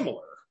very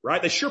similar,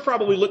 right? They sure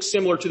probably look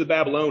similar to the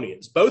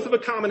Babylonians, both of a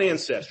common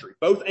ancestry,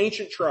 both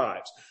ancient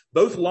tribes,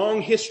 both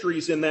long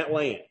histories in that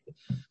land,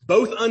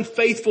 both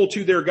unfaithful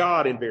to their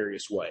God in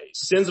various ways,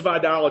 sins of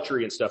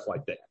idolatry and stuff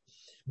like that,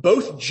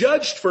 both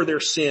judged for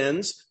their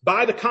sins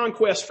by the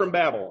conquest from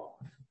Babylon.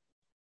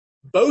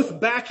 Both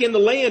back in the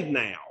land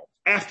now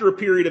after a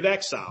period of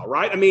exile,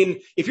 right? I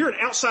mean, if you're an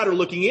outsider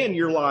looking in,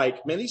 you're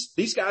like, man,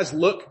 these guys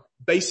look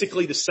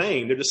basically the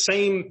same. They're the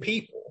same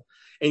people.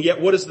 And yet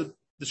what does the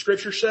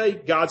scripture say?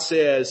 God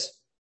says,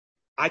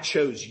 I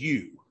chose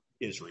you,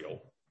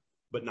 Israel,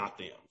 but not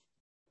them.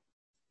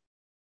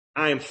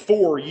 I am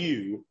for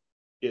you,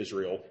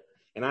 Israel,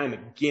 and I am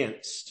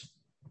against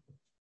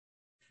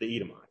the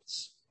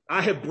Edomites.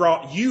 I have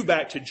brought you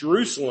back to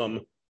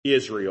Jerusalem,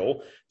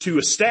 Israel, to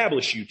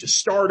establish you, to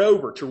start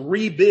over, to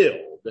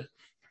rebuild.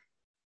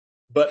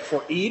 But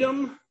for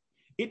Edom,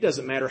 it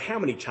doesn't matter how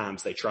many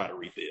times they try to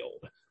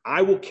rebuild.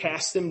 I will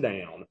cast them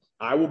down.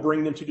 I will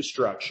bring them to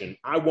destruction.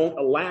 I won't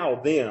allow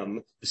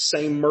them the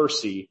same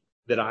mercy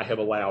that I have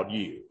allowed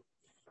you.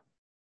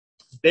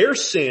 Their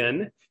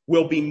sin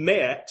will be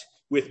met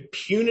with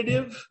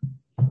punitive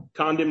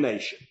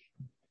condemnation.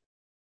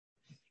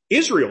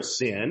 Israel's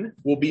sin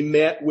will be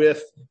met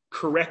with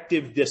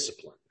corrective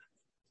discipline.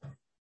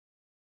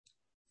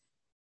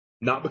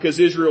 Not because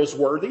Israel's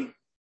worthy.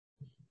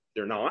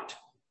 They're not.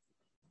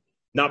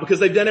 Not because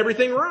they've done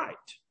everything right.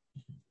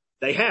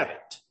 They haven't.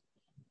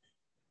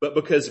 But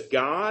because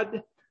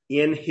God,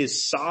 in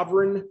his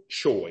sovereign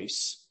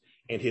choice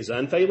and his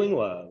unfailing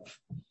love,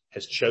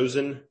 has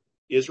chosen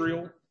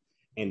Israel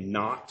and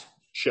not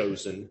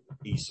chosen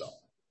Esau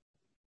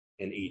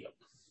and Edom.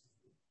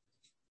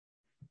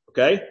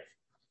 Okay?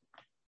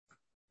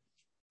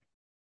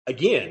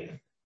 Again,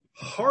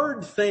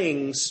 hard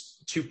things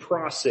to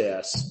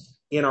process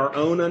in our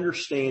own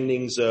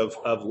understandings of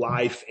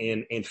life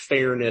and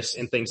fairness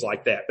and things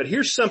like that. But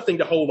here's something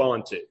to hold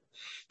on to.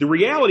 The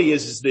reality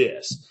is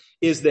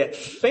that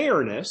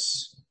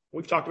fairness,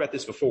 we've talked about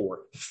this before,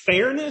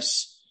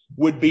 fairness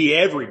would be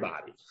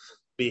everybody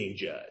being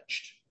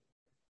judged,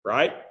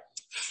 right?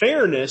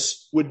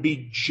 Fairness would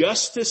be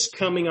justice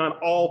coming on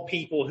all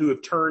people who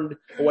have turned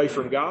away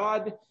from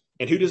God.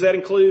 And who does that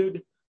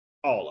include?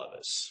 All of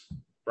us,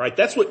 right?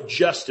 That's what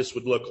justice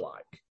would look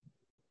like.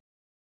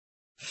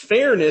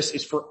 Fairness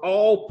is for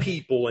all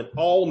people and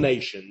all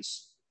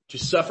nations to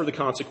suffer the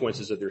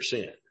consequences of their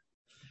sin.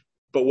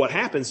 But what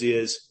happens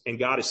is, and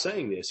God is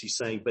saying this, he's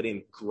saying, but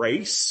in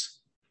grace,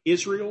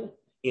 Israel,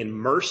 in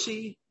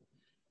mercy,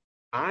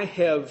 I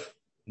have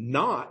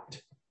not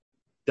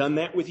done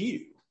that with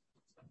you.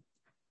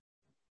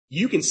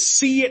 You can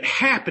see it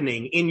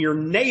happening in your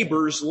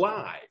neighbors'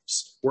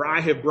 lives where I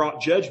have brought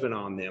judgment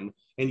on them,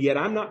 and yet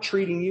I'm not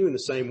treating you in the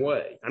same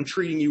way. I'm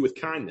treating you with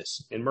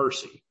kindness and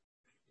mercy.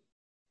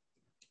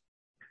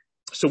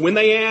 So when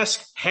they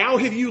ask, how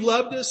have you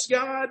loved us,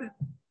 God?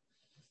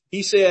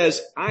 He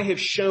says, I have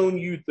shown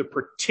you the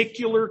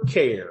particular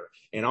care,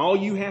 and all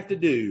you have to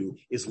do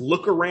is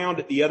look around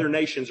at the other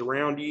nations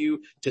around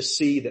you to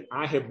see that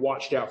I have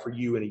watched out for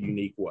you in a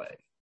unique way.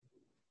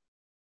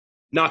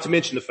 Not to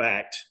mention the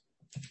fact,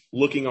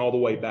 looking all the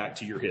way back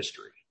to your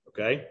history,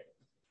 okay?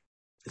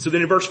 So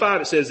then in verse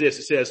 5 it says this,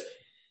 it says,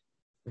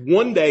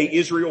 one day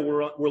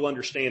Israel will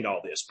understand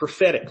all this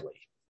prophetically,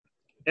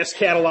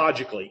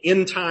 eschatologically,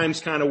 end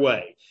times kind of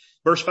way.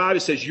 Verse 5, it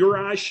says, your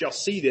eyes shall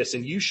see this,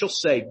 and you shall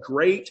say,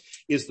 great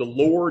is the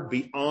Lord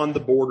beyond the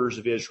borders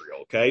of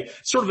Israel, okay?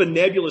 Sort of a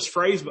nebulous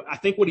phrase, but I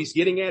think what he's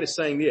getting at is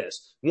saying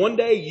this. One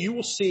day you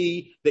will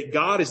see that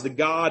God is the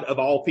God of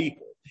all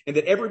people, and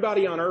that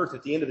everybody on earth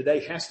at the end of the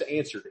day has to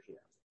answer to him,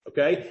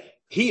 okay?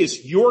 He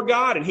is your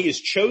God, and he has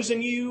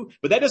chosen you,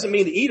 but that doesn't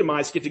mean the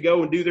Edomites get to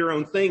go and do their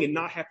own thing and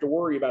not have to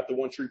worry about the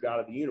one true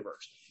God of the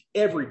universe.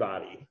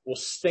 Everybody will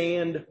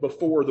stand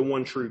before the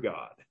one true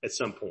God at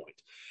some point.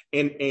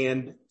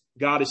 And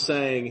God is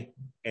saying,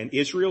 and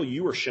Israel,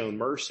 you are shown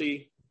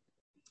mercy,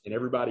 and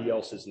everybody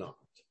else is not.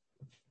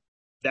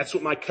 That's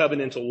what my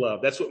covenantal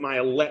love, that's what my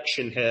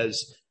election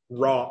has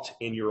wrought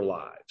in your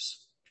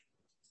lives.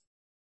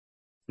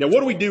 Now,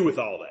 what do we do with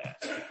all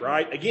that,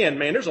 right? Again,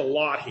 man, there's a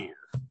lot here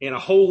and a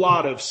whole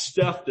lot of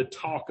stuff to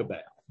talk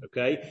about,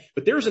 okay?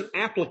 But there's an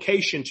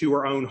application to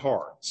our own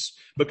hearts,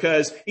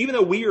 because even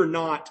though we are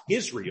not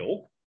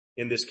Israel,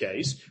 in this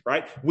case,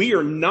 right? We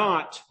are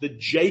not the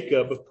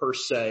Jacob per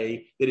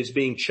se that is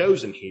being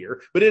chosen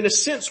here, but in a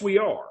sense we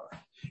are.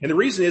 And the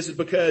reason is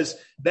because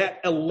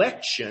that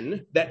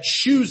election, that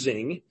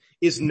choosing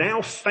is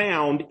now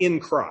found in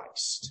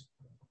Christ.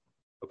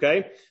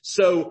 Okay?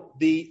 So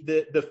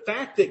the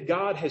fact that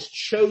God has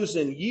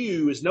chosen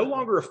you is no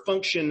longer a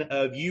function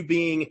of you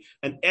being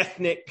an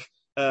ethnic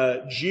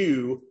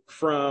Jew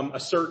from a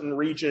certain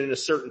region at a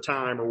certain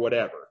time or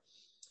whatever.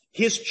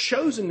 His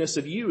chosenness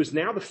of you is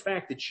now the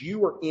fact that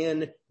you are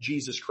in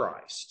Jesus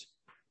Christ.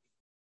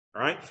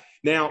 All right?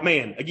 Now,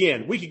 man,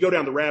 again, we could go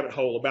down the rabbit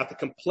hole about the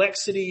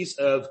complexities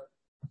of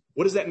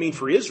what does that mean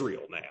for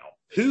Israel now?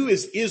 Who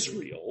is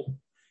Israel,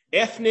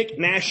 ethnic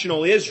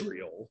national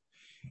Israel,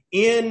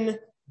 in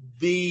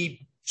the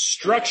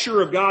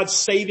structure of God's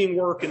saving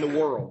work in the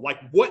world? Like,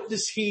 what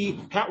does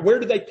where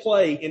do they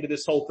play into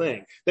this whole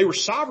thing? They were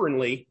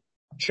sovereignly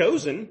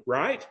chosen,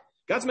 right?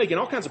 God's making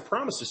all kinds of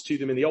promises to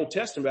them in the Old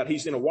Testament about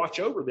he's going to watch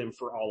over them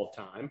for all of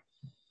time.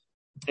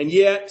 And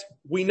yet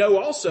we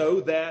know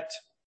also that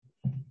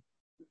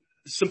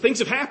some things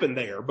have happened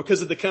there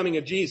because of the coming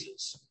of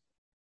Jesus.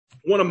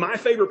 One of my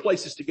favorite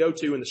places to go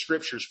to in the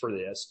scriptures for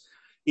this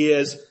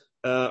is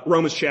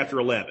Romans chapter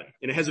 11.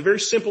 And it has a very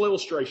simple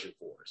illustration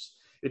for us.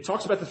 It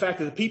talks about the fact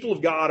that the people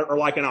of God are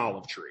like an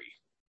olive tree.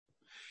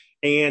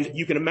 And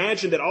you can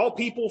imagine that all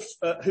people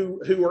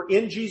who are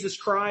in Jesus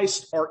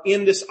Christ are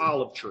in this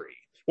olive tree.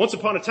 Once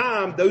upon a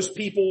time, those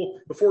people,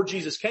 before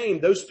Jesus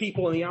came, those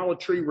people in the olive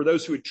tree were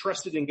those who had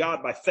trusted in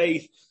God by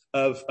faith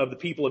of the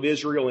people of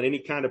Israel and any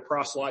kind of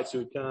proselytes who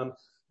would come.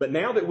 But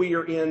now that we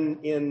are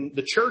in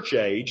the church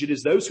age, it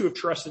is those who have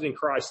trusted in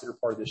Christ that are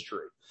part of this tree.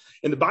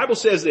 And the Bible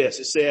says this.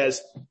 It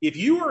says, if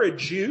you are a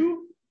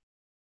Jew,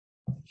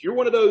 if you're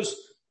one of those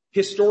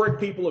historic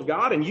people of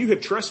God and you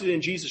have trusted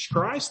in Jesus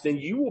Christ, then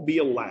you will be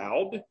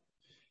allowed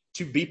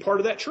to be part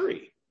of that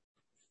tree.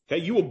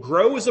 Okay. You will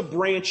grow as a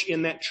branch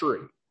in that tree.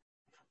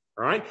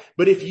 All right.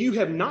 But if you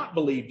have not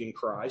believed in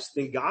Christ,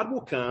 then God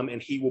will come and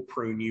he will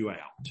prune you out.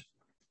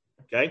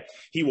 Okay.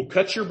 He will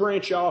cut your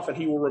branch off and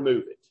he will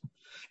remove it.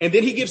 And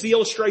then he gives the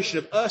illustration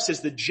of us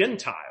as the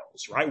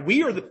Gentiles, right?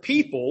 We are the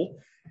people.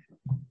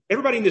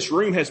 Everybody in this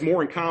room has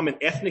more in common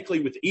ethnically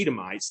with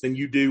Edomites than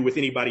you do with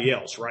anybody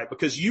else, right?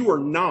 Because you are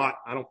not,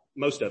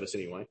 most of us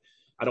anyway,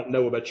 I don't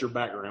know about your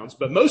backgrounds,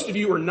 but most of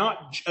you are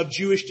not of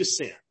Jewish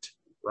descent,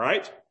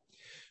 right?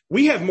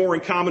 We have more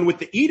in common with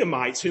the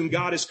Edomites whom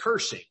God is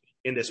cursing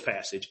in this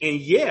passage. And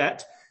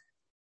yet,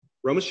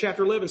 Romans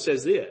chapter 11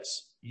 says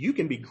this, you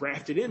can be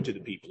grafted into the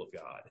people of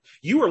God.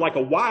 You are like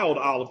a wild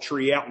olive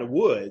tree out in the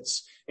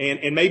woods.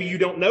 And maybe you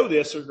don't know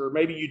this, or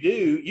maybe you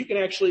do. You can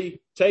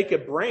actually take a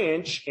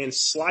branch and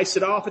slice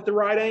it off at the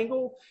right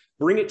angle,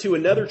 bring it to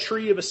another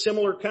tree of a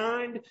similar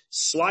kind,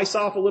 slice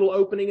off a little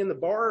opening in the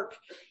bark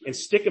and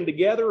stick them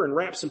together and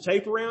wrap some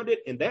tape around it.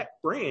 And that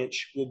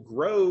branch will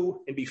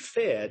grow and be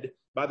fed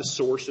by the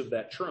source of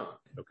that trunk.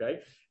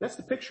 Okay. That's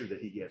the picture that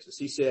he gives us.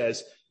 He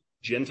says,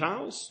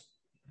 Gentiles,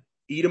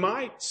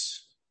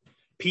 Edomites,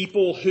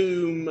 people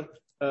whom,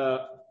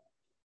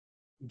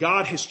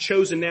 God has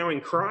chosen now in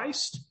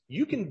Christ,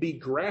 you can be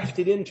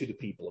grafted into the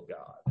people of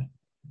God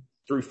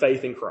through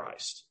faith in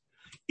Christ.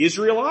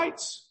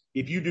 Israelites,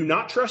 if you do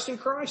not trust in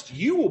Christ,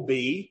 you will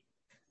be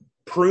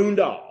pruned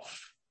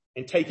off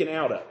and taken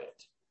out of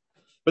it.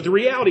 But the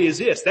reality is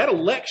this, that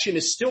election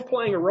is still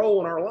playing a role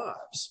in our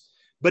lives,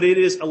 but it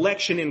is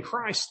election in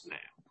Christ now.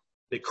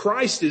 That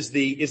Christ is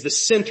the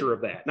center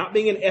of that, not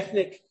being an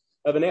ethnic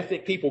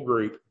people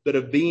group, but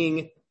of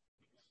being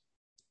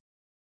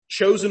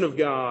chosen of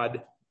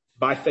God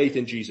by faith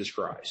in Jesus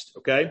Christ.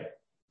 Okay.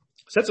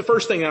 So that's the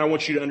first thing I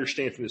want you to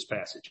understand from this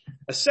passage.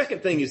 A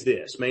second thing is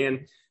this,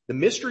 man, the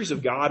mysteries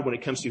of God when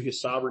it comes to his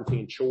sovereignty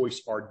and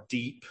choice are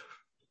deep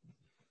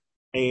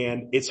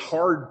and it's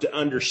hard to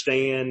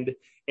understand.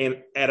 And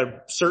at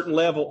a certain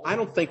level, I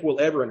don't think we'll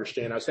ever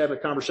understand. I was having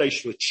a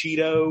conversation with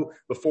Cheeto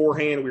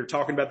beforehand. We were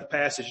talking about the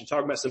passage and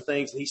talking about some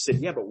things. And he said,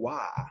 yeah, but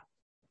why?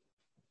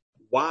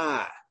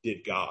 Why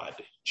did God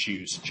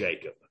choose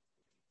Jacob?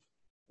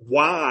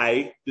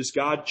 Why does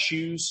God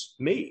choose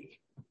me?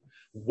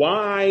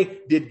 Why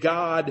did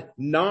God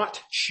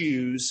not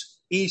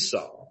choose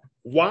Esau?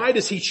 Why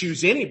does he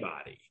choose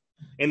anybody?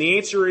 And the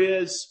answer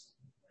is,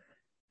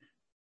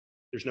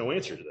 there's no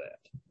answer to that.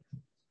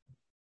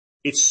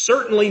 It's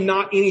certainly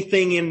not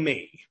anything in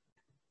me.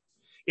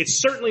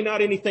 It's certainly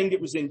not anything that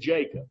was in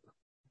Jacob.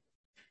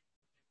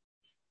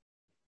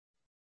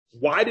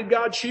 Why did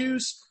God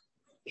choose?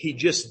 He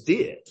just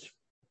did.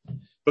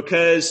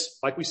 Because,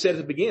 like we said at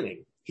the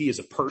beginning, he is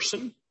a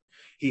person.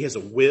 He has a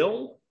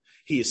will.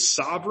 He is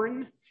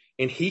sovereign.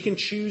 And he can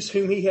choose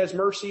whom he has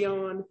mercy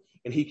on.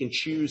 And he can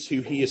choose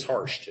who he is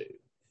harsh to.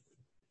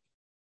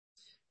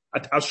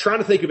 I was trying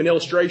to think of an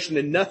illustration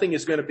and nothing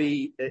is going to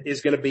be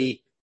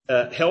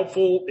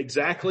helpful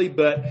exactly.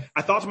 But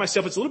I thought to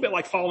myself, it's a little bit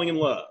like falling in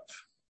love.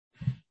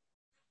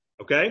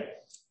 Okay.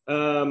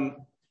 I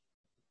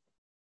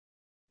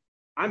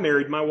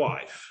married my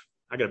wife.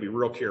 I got to be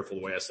real careful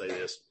the way I say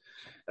this.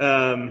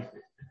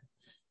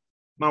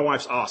 My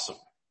wife's awesome.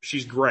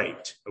 She's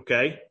great.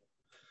 Okay.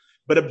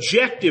 But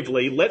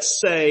objectively,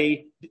 let's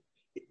say,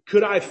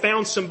 could I have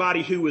found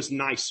somebody who was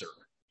nicer?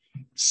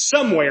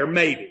 Somewhere,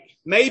 maybe.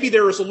 Maybe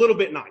there was a little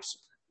bit nicer,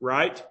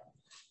 right?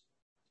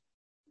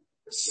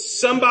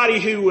 Somebody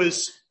who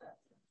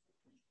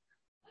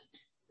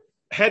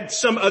had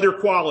some other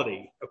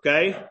quality.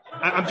 Okay.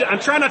 I'm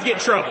trying not to get in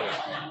trouble.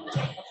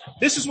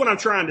 This is what I'm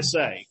trying to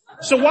say.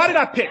 So why did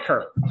I pick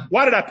her?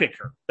 Why did I pick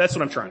her? That's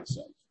what I'm trying to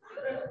say.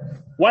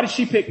 Why did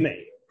she pick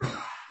me?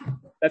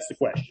 That's the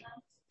question.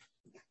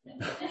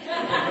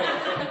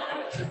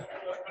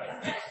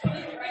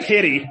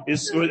 Pity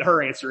is what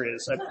her answer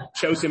is. I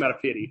chose him out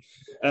of pity.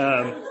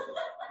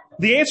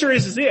 The answer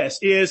is this,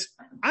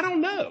 I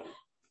don't know.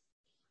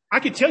 I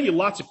could tell you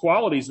lots of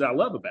qualities that I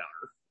love about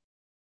her.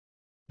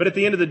 But at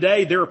the end of the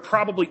day, there are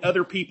probably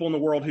other people in the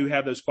world who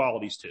have those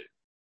qualities too.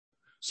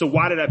 So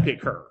why did I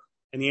pick her?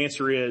 And the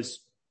answer is,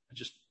 I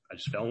just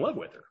fell in love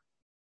with her,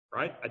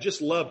 right? I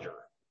just loved her.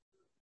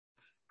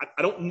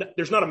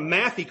 There's not a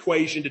math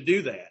equation to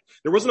do that.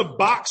 There wasn't a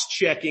box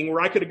checking where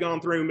I could have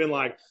gone through and been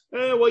like,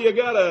 well, you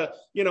got a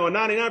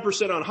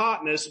 99% on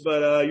hotness,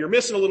 but, you're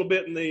missing a little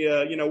bit in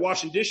the,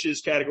 washing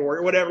dishes category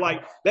or whatever.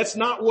 Like, that's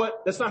not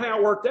how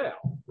it worked out,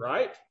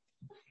 right?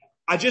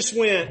 I just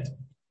went,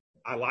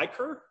 I like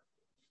her.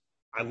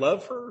 I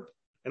love her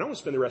and I want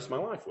to spend the rest of my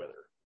life with her.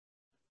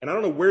 And I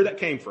don't know where that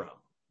came from.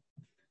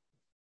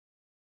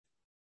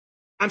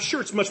 I'm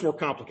sure it's much more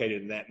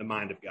complicated than that in the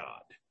mind of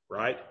God,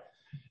 right?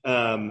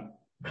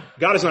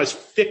 God is not as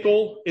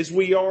fickle as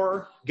we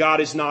are.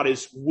 God is not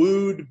as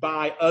wooed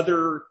by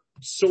other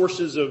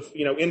sources of,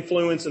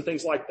 influence and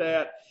things like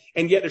that.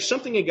 And yet there's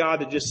something in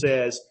God that just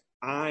says,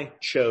 I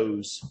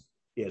chose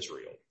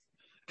Israel.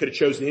 Could have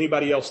chosen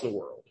anybody else in the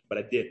world, but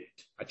I didn't.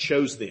 I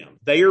chose them.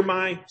 They are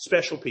my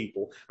special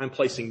people. I'm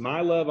placing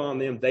my love on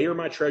them. They are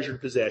my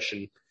treasured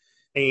possession.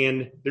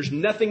 And there's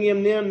nothing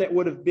in them that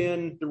would have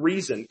been the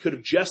reason, could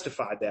have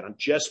justified that. I'm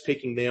just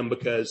picking them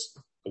because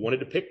I wanted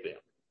to pick them.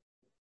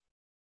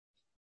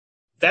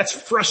 That's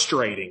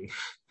frustrating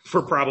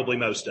for probably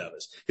most of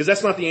us, because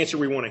that's not the answer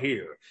we want to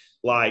hear.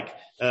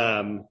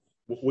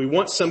 We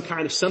want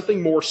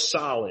something more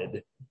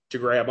solid to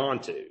grab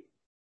onto,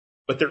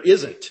 but there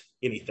isn't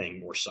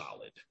anything more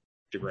solid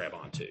to grab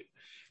onto.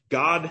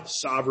 God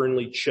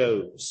sovereignly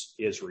chose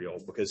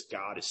Israel because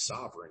God is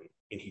sovereign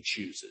and he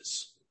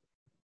chooses.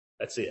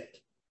 That's it.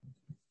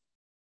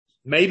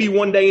 Maybe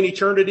one day in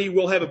eternity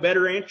we'll have a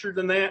better answer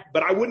than that,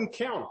 but I wouldn't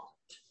count on it.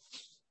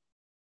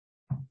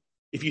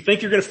 If you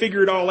think you're going to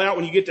figure it all out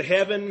when you get to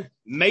heaven,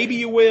 maybe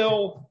you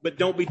will, but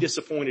don't be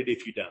disappointed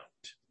if you don't.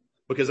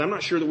 Because I'm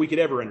not sure that we could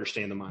ever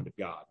understand the mind of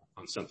God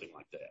on something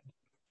like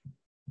that.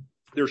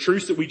 There are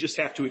truths that we just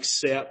have to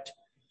accept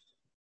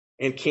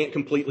and can't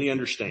completely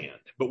understand,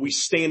 but we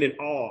stand in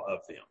awe of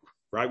them,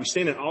 right? We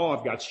stand in awe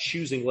of God's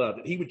choosing love,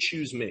 that he would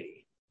choose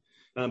me,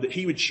 that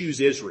he would choose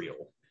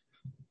Israel.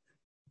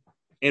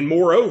 And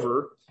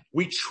moreover,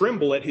 we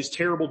tremble at his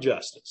terrible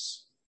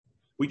justice.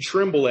 We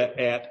tremble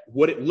at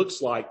what it looks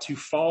like to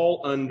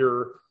fall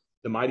under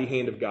the mighty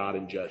hand of God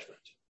in judgment.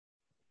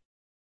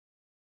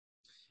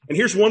 And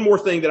here's one more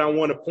thing that I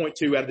want to point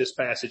to out of this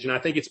passage, and I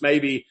think it's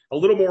maybe a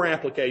little more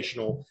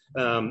applicational,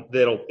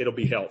 it'll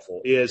be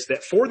helpful, is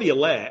that for the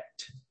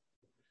elect,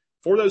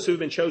 for those who have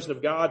been chosen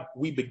of God,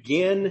 we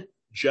begin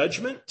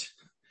judgment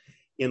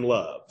in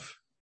love.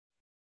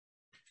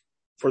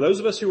 For those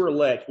of us who are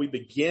elect, we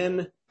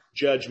begin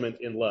judgment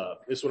in love.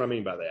 This is what I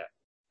mean by that.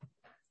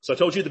 So I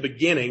told you at the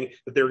beginning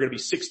that there are going to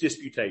be 6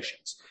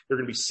 disputations. There are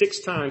going to be 6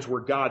 times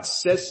where God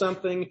says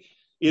something,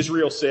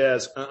 Israel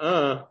says,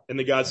 and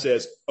then God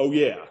says, oh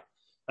yeah,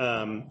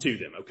 to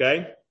them,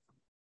 okay?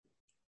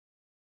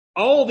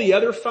 All the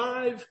other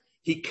 5,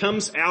 he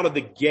comes out of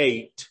the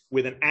gate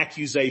with an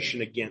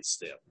accusation against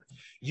them.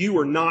 You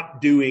are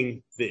not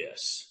doing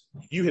this.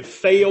 You have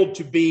failed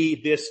to be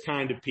this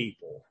kind of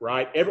people,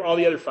 right? All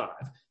the other 5,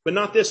 but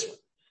not this one.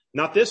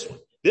 Not this one.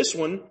 This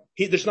one,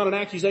 there's not an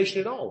accusation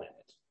at all in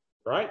it,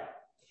 right?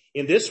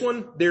 In this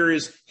one, there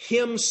is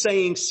him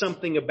saying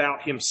something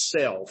about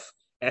himself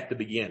at the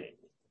beginning.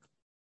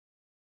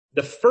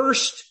 The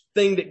first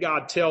thing that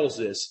God tells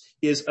us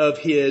is of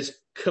his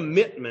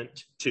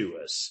commitment to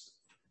us,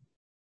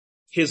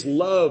 his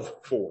love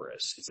for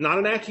us. It's not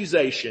an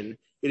accusation.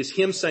 It is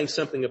him saying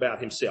something about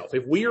himself.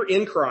 If we are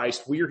in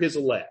Christ, we are his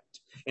elect.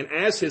 And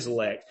as his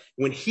elect,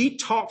 when he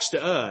talks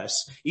to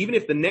us, even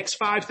if the next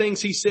 5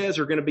 things he says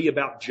are going to be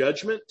about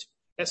judgment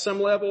at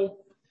some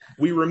level,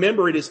 we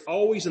remember it is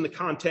always in the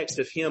context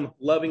of him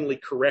lovingly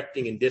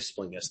correcting and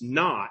disciplining us,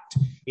 not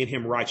in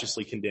him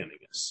righteously condemning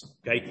us.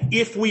 Okay?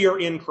 If we are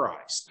in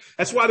Christ.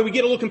 That's why we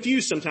get a little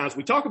confused sometimes.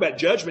 We talk about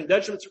judgment.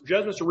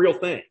 Judgment's a real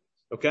thing.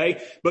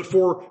 Okay? But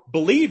for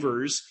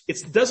believers,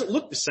 it doesn't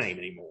look the same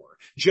anymore.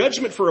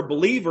 Judgment for a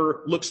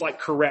believer looks like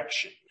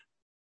correction.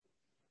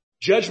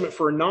 Judgment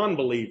for a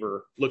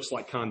non-believer looks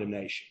like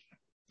condemnation.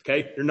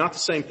 Okay? They're not the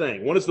same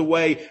thing. One is the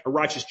way a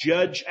righteous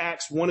judge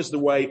acts. One is the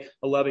way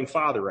a loving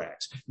father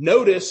acts.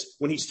 Notice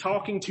when he's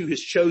talking to his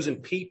chosen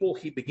people,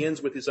 he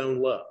begins with his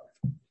own love.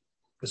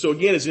 So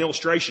again, as an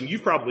illustration,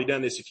 you've probably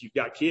done this if you've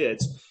got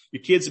kids.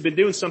 Your kids have been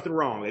doing something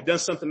wrong. They've done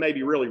something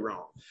maybe really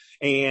wrong.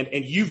 And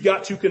you've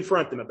got to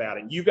confront them about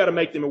it. You've got to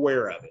make them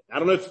aware of it. I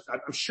don't know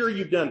I'm sure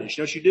you've done this.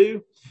 You know what you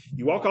do?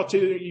 You walk out to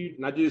you,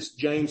 and I do this to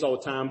James all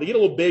the time. They get a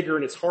little bigger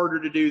and it's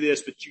harder to do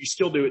this, but you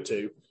still do it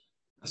too.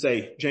 I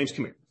say, James,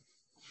 come here.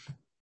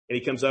 And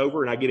he comes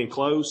over and I get him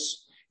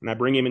close and I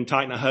bring him in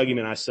tight and I hug him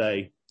and I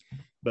say,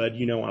 bud,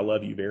 you know I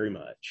love you very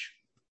much.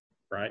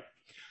 Right?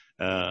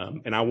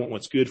 And I want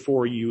what's good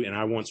for you and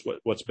I want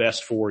what's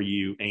best for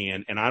you.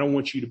 And I don't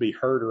want you to be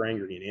hurt or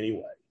angry in any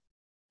way.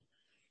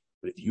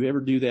 But if you ever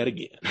do that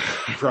again,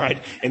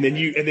 right? And then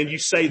you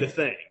say the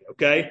thing,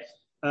 okay?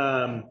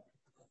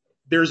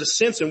 There's a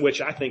sense in which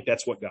I think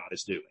that's what God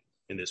is doing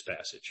in this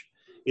passage,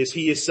 is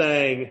he is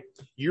saying,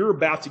 you're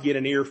about to get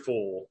an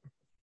earful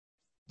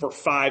for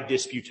 5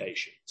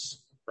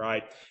 disputations,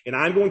 right? And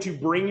I'm going to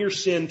bring your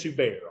sin to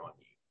bear on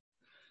you.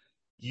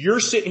 You're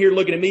sitting here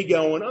looking at me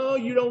going, oh,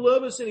 you don't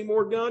love us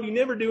anymore, God. You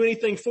never do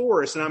anything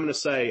for us. And I'm going to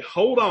say,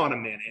 hold on a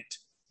minute.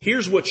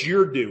 Here's what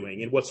you're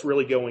doing and what's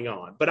really going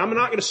on. But I'm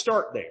not going to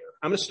start there.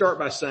 I'm going to start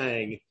by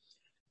saying,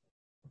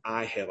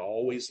 I have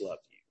always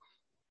loved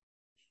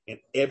you. And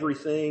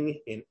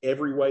everything in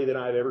every way that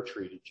I've ever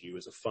treated you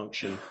is a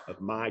function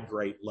of my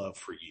great love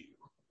for you.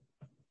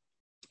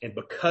 And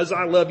because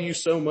I love you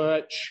so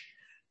much,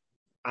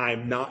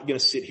 I'm not going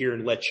to sit here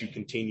and let you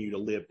continue to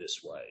live this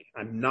way.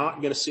 I'm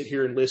not going to sit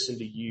here and listen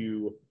to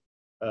you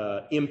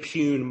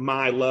impugn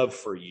my love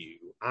for you.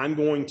 I'm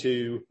going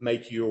to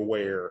make you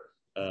aware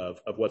of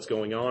what's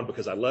going on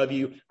because I love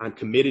you. I'm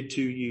committed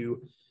to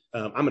you.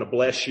 I'm going to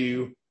bless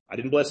you. I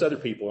didn't bless other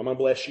people. I'm going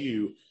to bless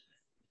you.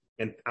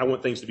 And I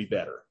want things to be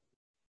better.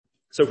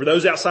 So for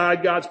those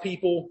outside God's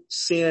people,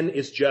 sin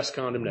is just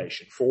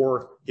condemnation.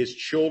 For his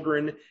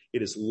children,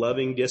 it is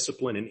loving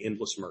discipline and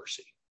endless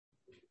mercy.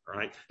 All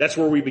right. That's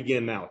where we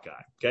begin Malachi.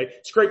 Okay.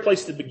 It's a great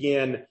place to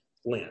begin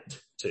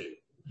Lent too.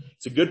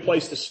 It's a good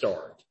place to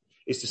start.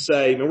 Is to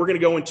say, man, we're going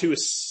to go into a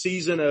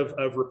season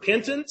of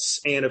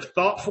repentance and of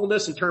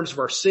thoughtfulness in terms of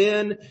our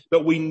sin,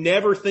 but we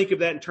never think of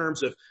that in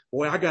terms of,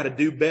 boy, I got to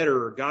do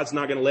better or God's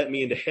not going to let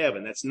me into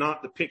heaven. That's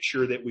not the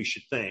picture that we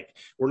should think.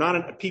 We're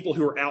not people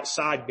who are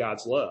outside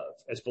God's love.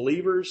 As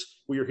believers,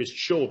 we are his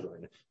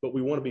children, but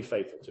we want to be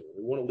faithful to him.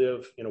 We want to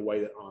live in a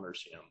way that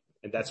honors him.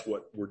 And that's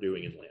what we're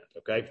doing in Lent.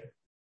 Okay.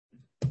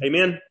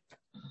 Amen.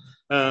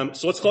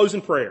 So let's close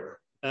in prayer.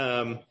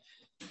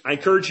 I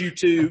encourage you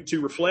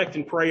to reflect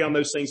and pray on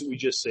those things that we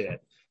just said.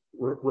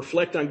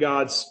 Reflect on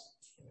God's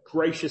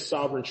gracious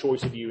sovereign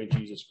choice of you in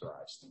Jesus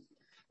Christ.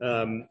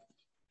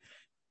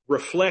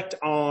 Reflect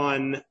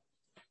on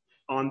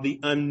the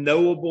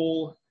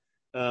unknowable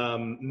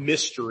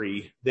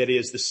mystery that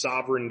is the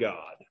sovereign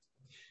God,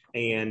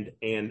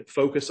 and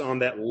focus on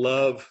that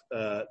love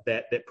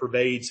that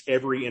pervades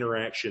every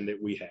interaction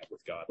that we have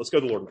with God. Let's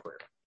go to the Lord in prayer.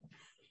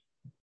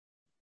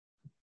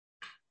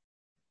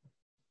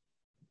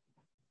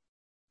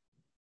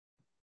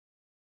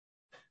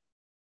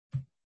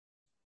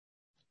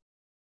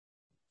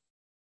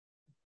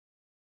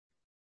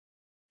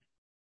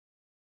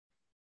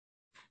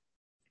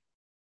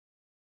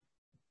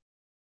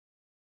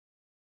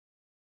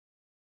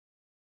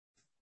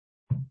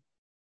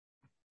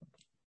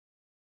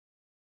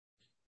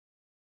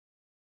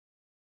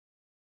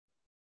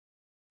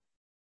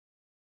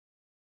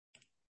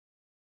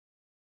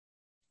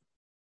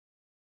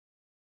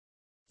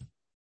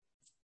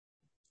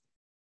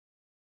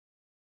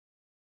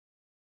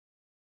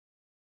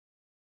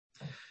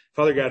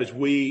 Father God, as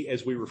we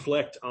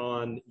reflect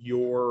on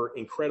your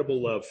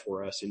incredible love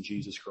for us in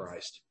Jesus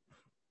Christ,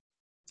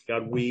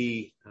 God,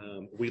 we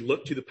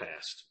look to the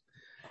past.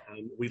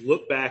 We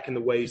look back in the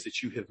ways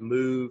that you have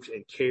moved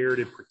and cared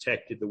and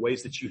protected, the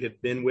ways that you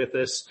have been with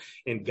us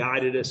and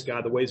guided us,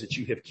 God, the ways that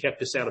you have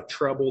kept us out of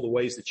trouble, the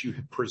ways that you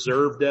have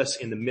preserved us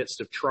in the midst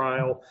of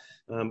trial,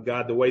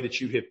 God, the way that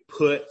you have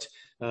put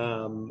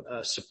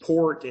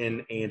support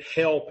and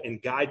help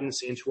and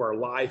guidance into our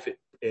life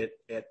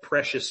at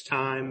precious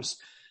times.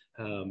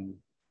 God,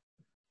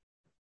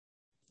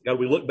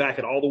 we look back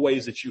at all the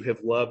ways that you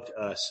have loved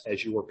us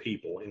as your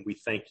people, and we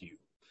thank you.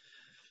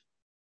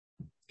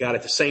 God,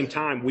 at the same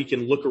time, we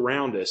can look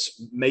around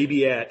us,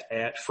 maybe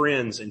at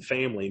friends and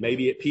family,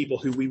 maybe at people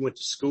who we went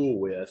to school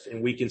with,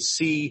 and we can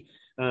see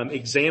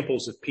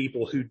examples of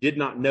people who did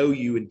not know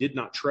you and did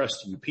not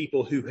trust you,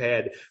 people who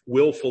had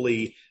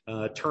willfully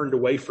turned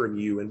away from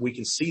you, and we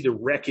can see the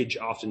wreckage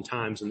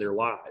oftentimes in their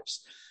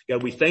lives.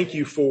 God, we thank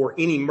you for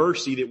any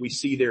mercy that we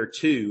see there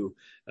too.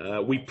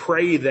 We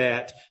pray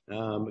that,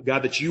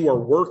 God, that you are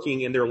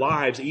working in their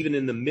lives, even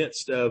in the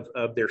midst of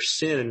their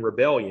sin and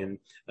rebellion.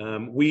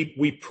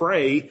 We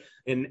pray,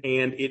 and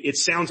it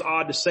sounds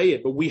odd to say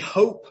it, but we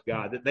hope,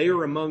 God, that they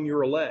are among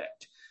your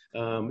elect,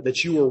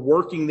 that you are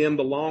working them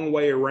the long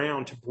way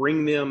around to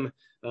bring them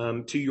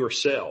to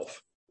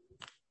yourself.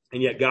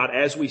 And yet, God,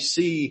 as we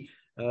see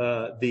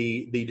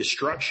the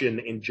destruction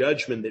and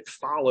judgment that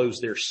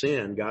follows their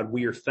sin, God,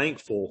 we are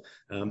thankful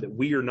that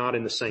we are not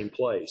in the same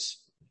place.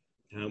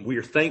 We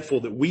are thankful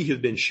that we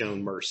have been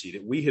shown mercy,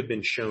 that we have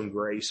been shown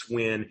grace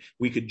when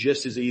we could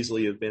just as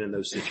easily have been in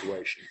those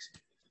situations.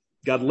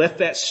 God, let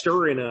that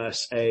stir in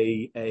us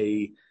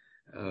a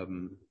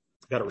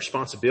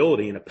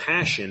responsibility and a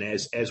passion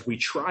as we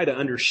try to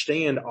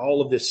understand all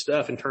of this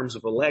stuff in terms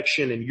of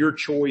election and your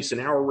choice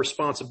and our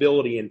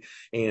responsibility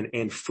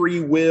and free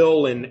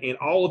will and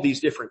all of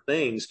these different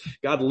things.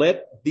 God,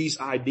 let these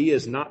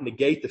ideas not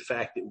negate the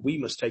fact that we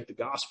must take the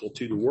gospel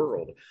to the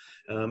world,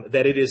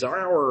 that it is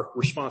our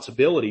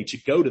responsibility to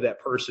go to that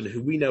person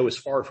who we know is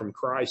far from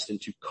Christ and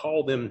to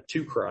call them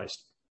to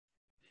Christ.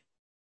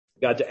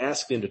 God, to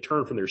ask them to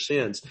turn from their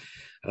sins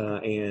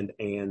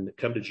and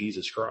come to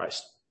Jesus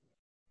Christ.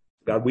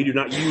 God, we do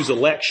not use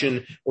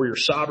election or your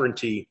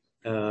sovereignty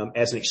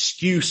as an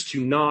excuse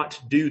to not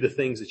do the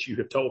things that you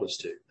have told us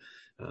to.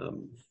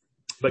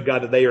 But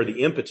God, that they are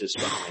the impetus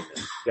behind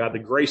them. God, the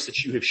grace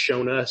that you have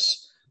shown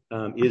us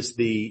is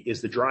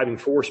the driving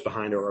force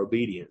behind our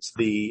obedience.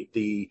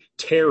 The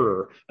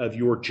terror of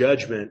your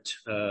judgment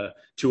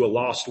to a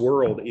lost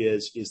world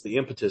is the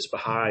impetus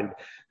behind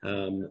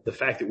the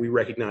fact that we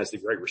recognize the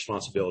great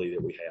responsibility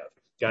that we have.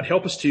 God,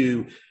 help us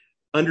to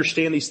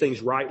understand these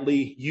things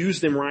rightly,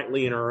 use them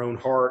rightly in our own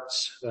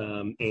hearts,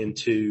 and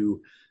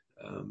to,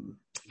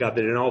 God,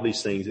 that in all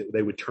these things, that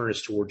they would turn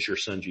us towards your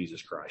Son,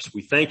 Jesus Christ.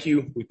 We thank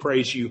you. We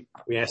praise you.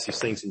 We ask these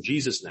things in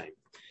Jesus' name.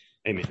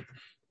 Amen.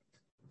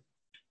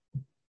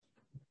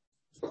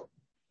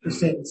 Please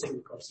stand and sing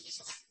the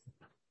choruses.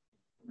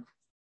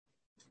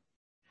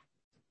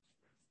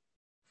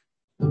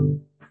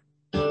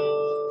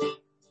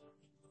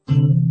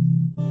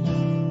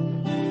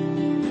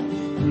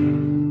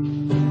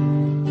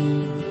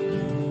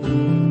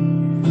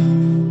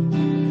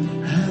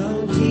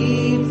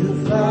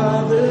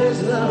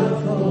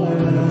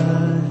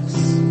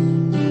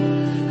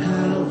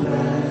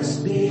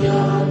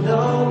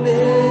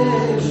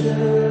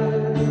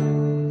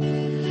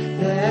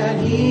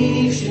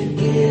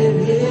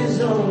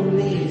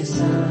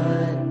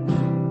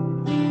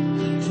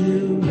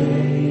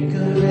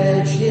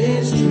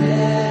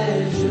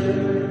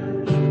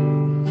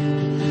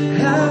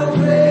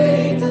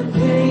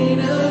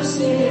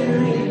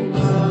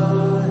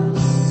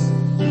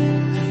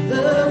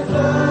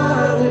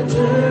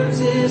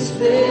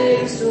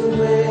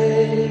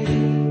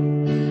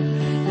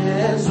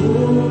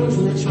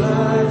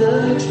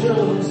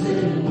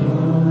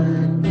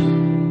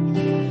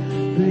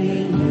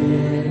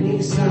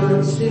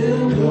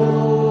 you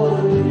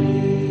glory.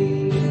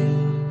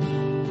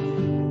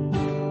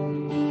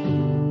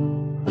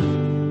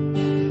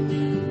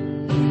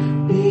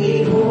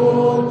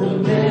 Behold the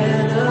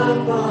man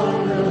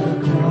upon the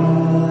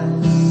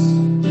cross,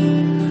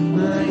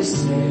 my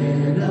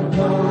sin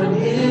upon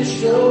his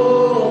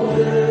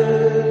shoulders.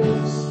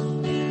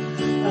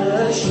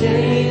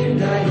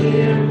 Ashamed I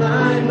hear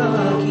my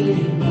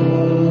mocking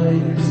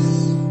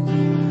voice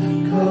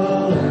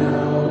call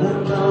out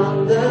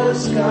among the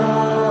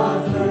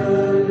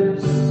scoffers.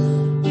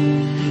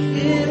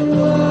 It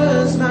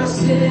was my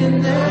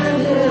sin that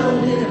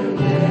held him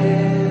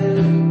there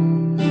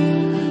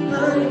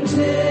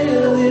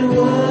until it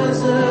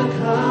was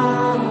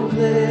accomplished.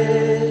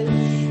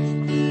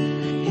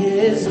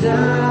 His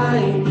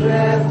dying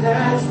breath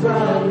has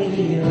brought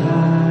me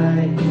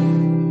life.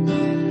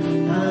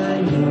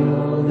 I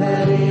know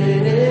that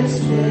it is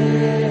finished.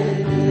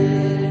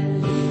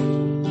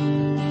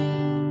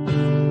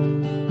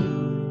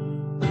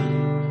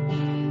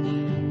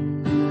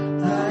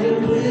 I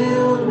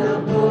will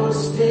not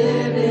boast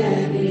in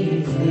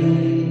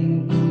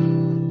anything,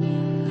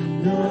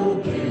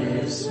 no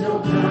gifts, no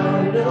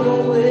power,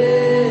 no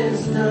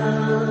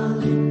wisdom,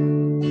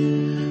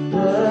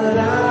 but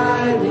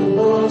I will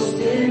boast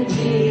in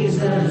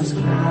Jesus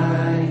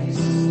Christ,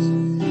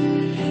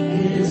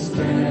 his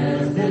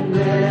death and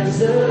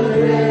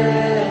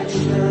resurrection.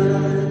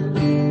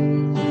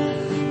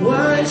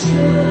 Why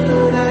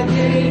should I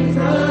gain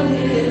from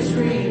his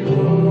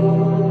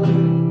reward?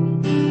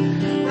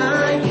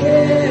 I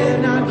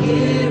cannot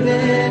give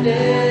an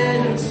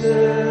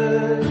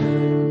answer,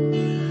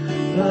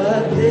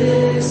 but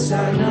this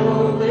I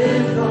know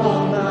with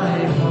all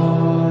my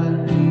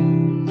heart.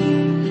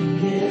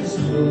 His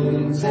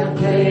wounds have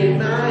paid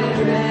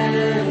my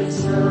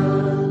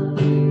ransom.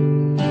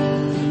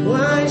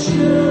 Why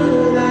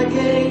should I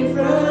gain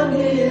from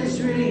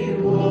his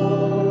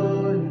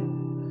reward?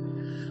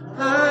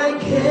 I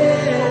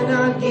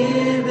cannot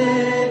give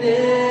an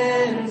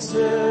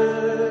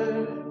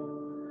answer,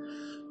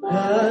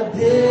 but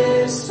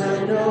this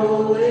I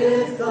know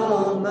with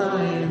all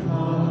my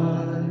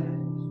heart.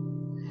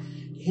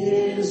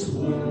 His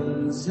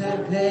wounds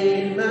have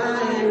paid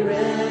my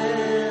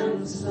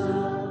ransom.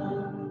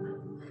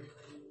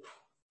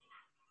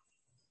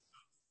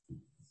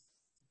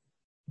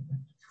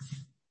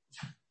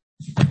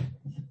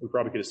 We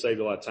probably could have saved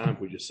a lot of time if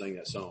we just sang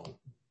that song,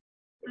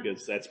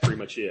 because that's pretty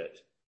much it.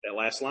 That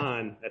last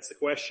line, that's the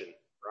question,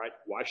 right?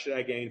 Why should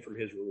I gain from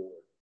his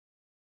reward?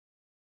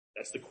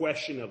 That's the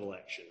question of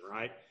election,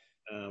 right?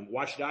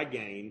 Why should I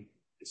gain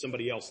and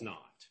somebody else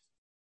not?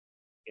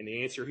 And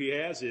the answer he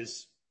has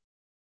is,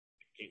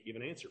 I can't give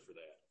an answer for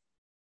that.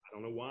 I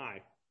don't know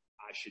why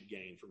I should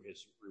gain from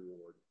his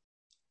reward,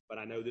 but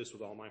I know this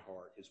with all my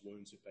heart. His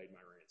wounds have paid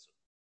my ransom,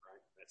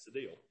 right? That's the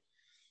deal.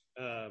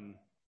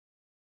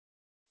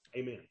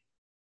 Amen.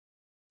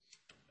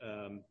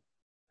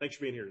 Thanks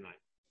for being here tonight.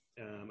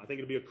 I think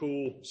it'll be a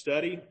cool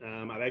study.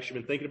 I've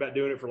actually been thinking about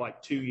doing it for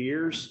like 2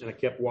 years, and I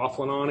kept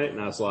waffling on it,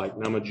 and I was like,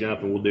 no, I'm going to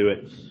jump and we'll do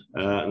it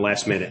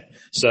last minute.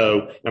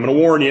 So I'm going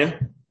to warn you.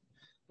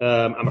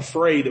 I'm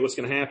afraid that what's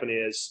going to happen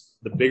is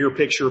the bigger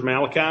picture of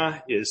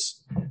Malachi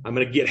is I'm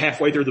going to get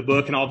halfway through the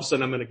book, and all of a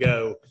sudden I'm going to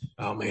go,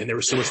 oh man, there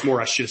was so much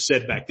more I should have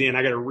said back then.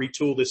 I got to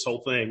retool this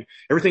whole thing.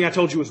 Everything I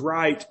told you was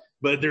right,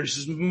 but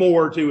there's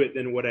more to it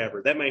than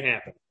whatever. That may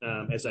happen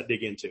as I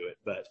dig into it,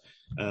 but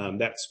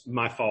that's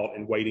my fault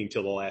in waiting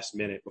till the last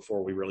minute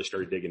before we really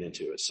started digging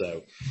into it.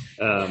 So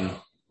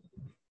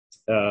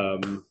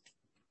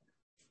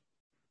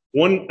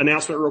one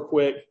announcement real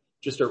quick,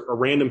 just a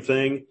random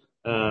thing.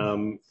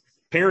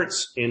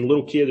 Parents and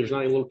little kids, there's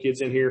not any little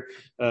kids in here.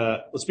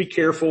 Let's be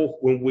careful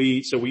when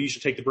we usually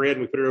take the bread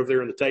and we put it over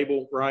there on the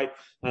table, right?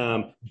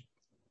 Don't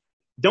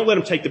let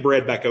them take the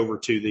bread back over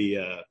to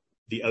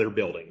the other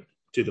building,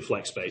 to the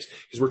flex space,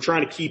 because we're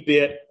trying to keep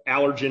it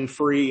allergen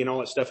free and all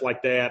that stuff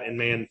like that. And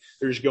man,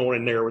 they're just going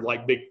in there with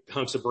like big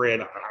hunks of bread,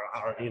 and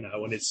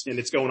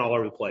it's going all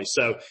over the place.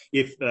 So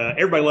if,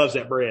 everybody loves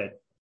that bread,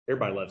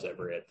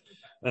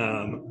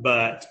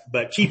 but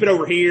keep it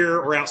over here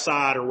or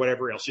outside or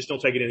whatever else. Just don't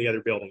take it in the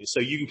other building.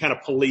 So you can kind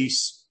of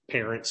police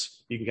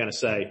parents. You can kind of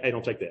say, hey,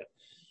 don't take that.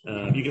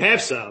 You can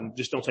have some,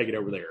 just don't take it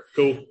over there.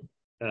 Cool.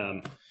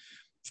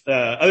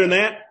 Other than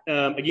that,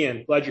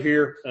 again, glad you're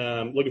here.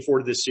 Looking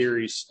forward to this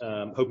series.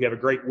 Hope you have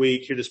a great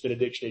week. Hear this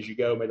benediction as you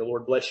go. May the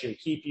Lord bless you and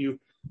keep you.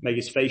 Make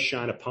his face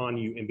shine upon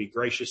you and be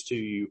gracious to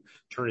you.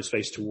 Turn his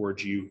face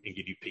towards you and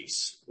give you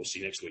peace. We'll see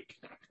you next week.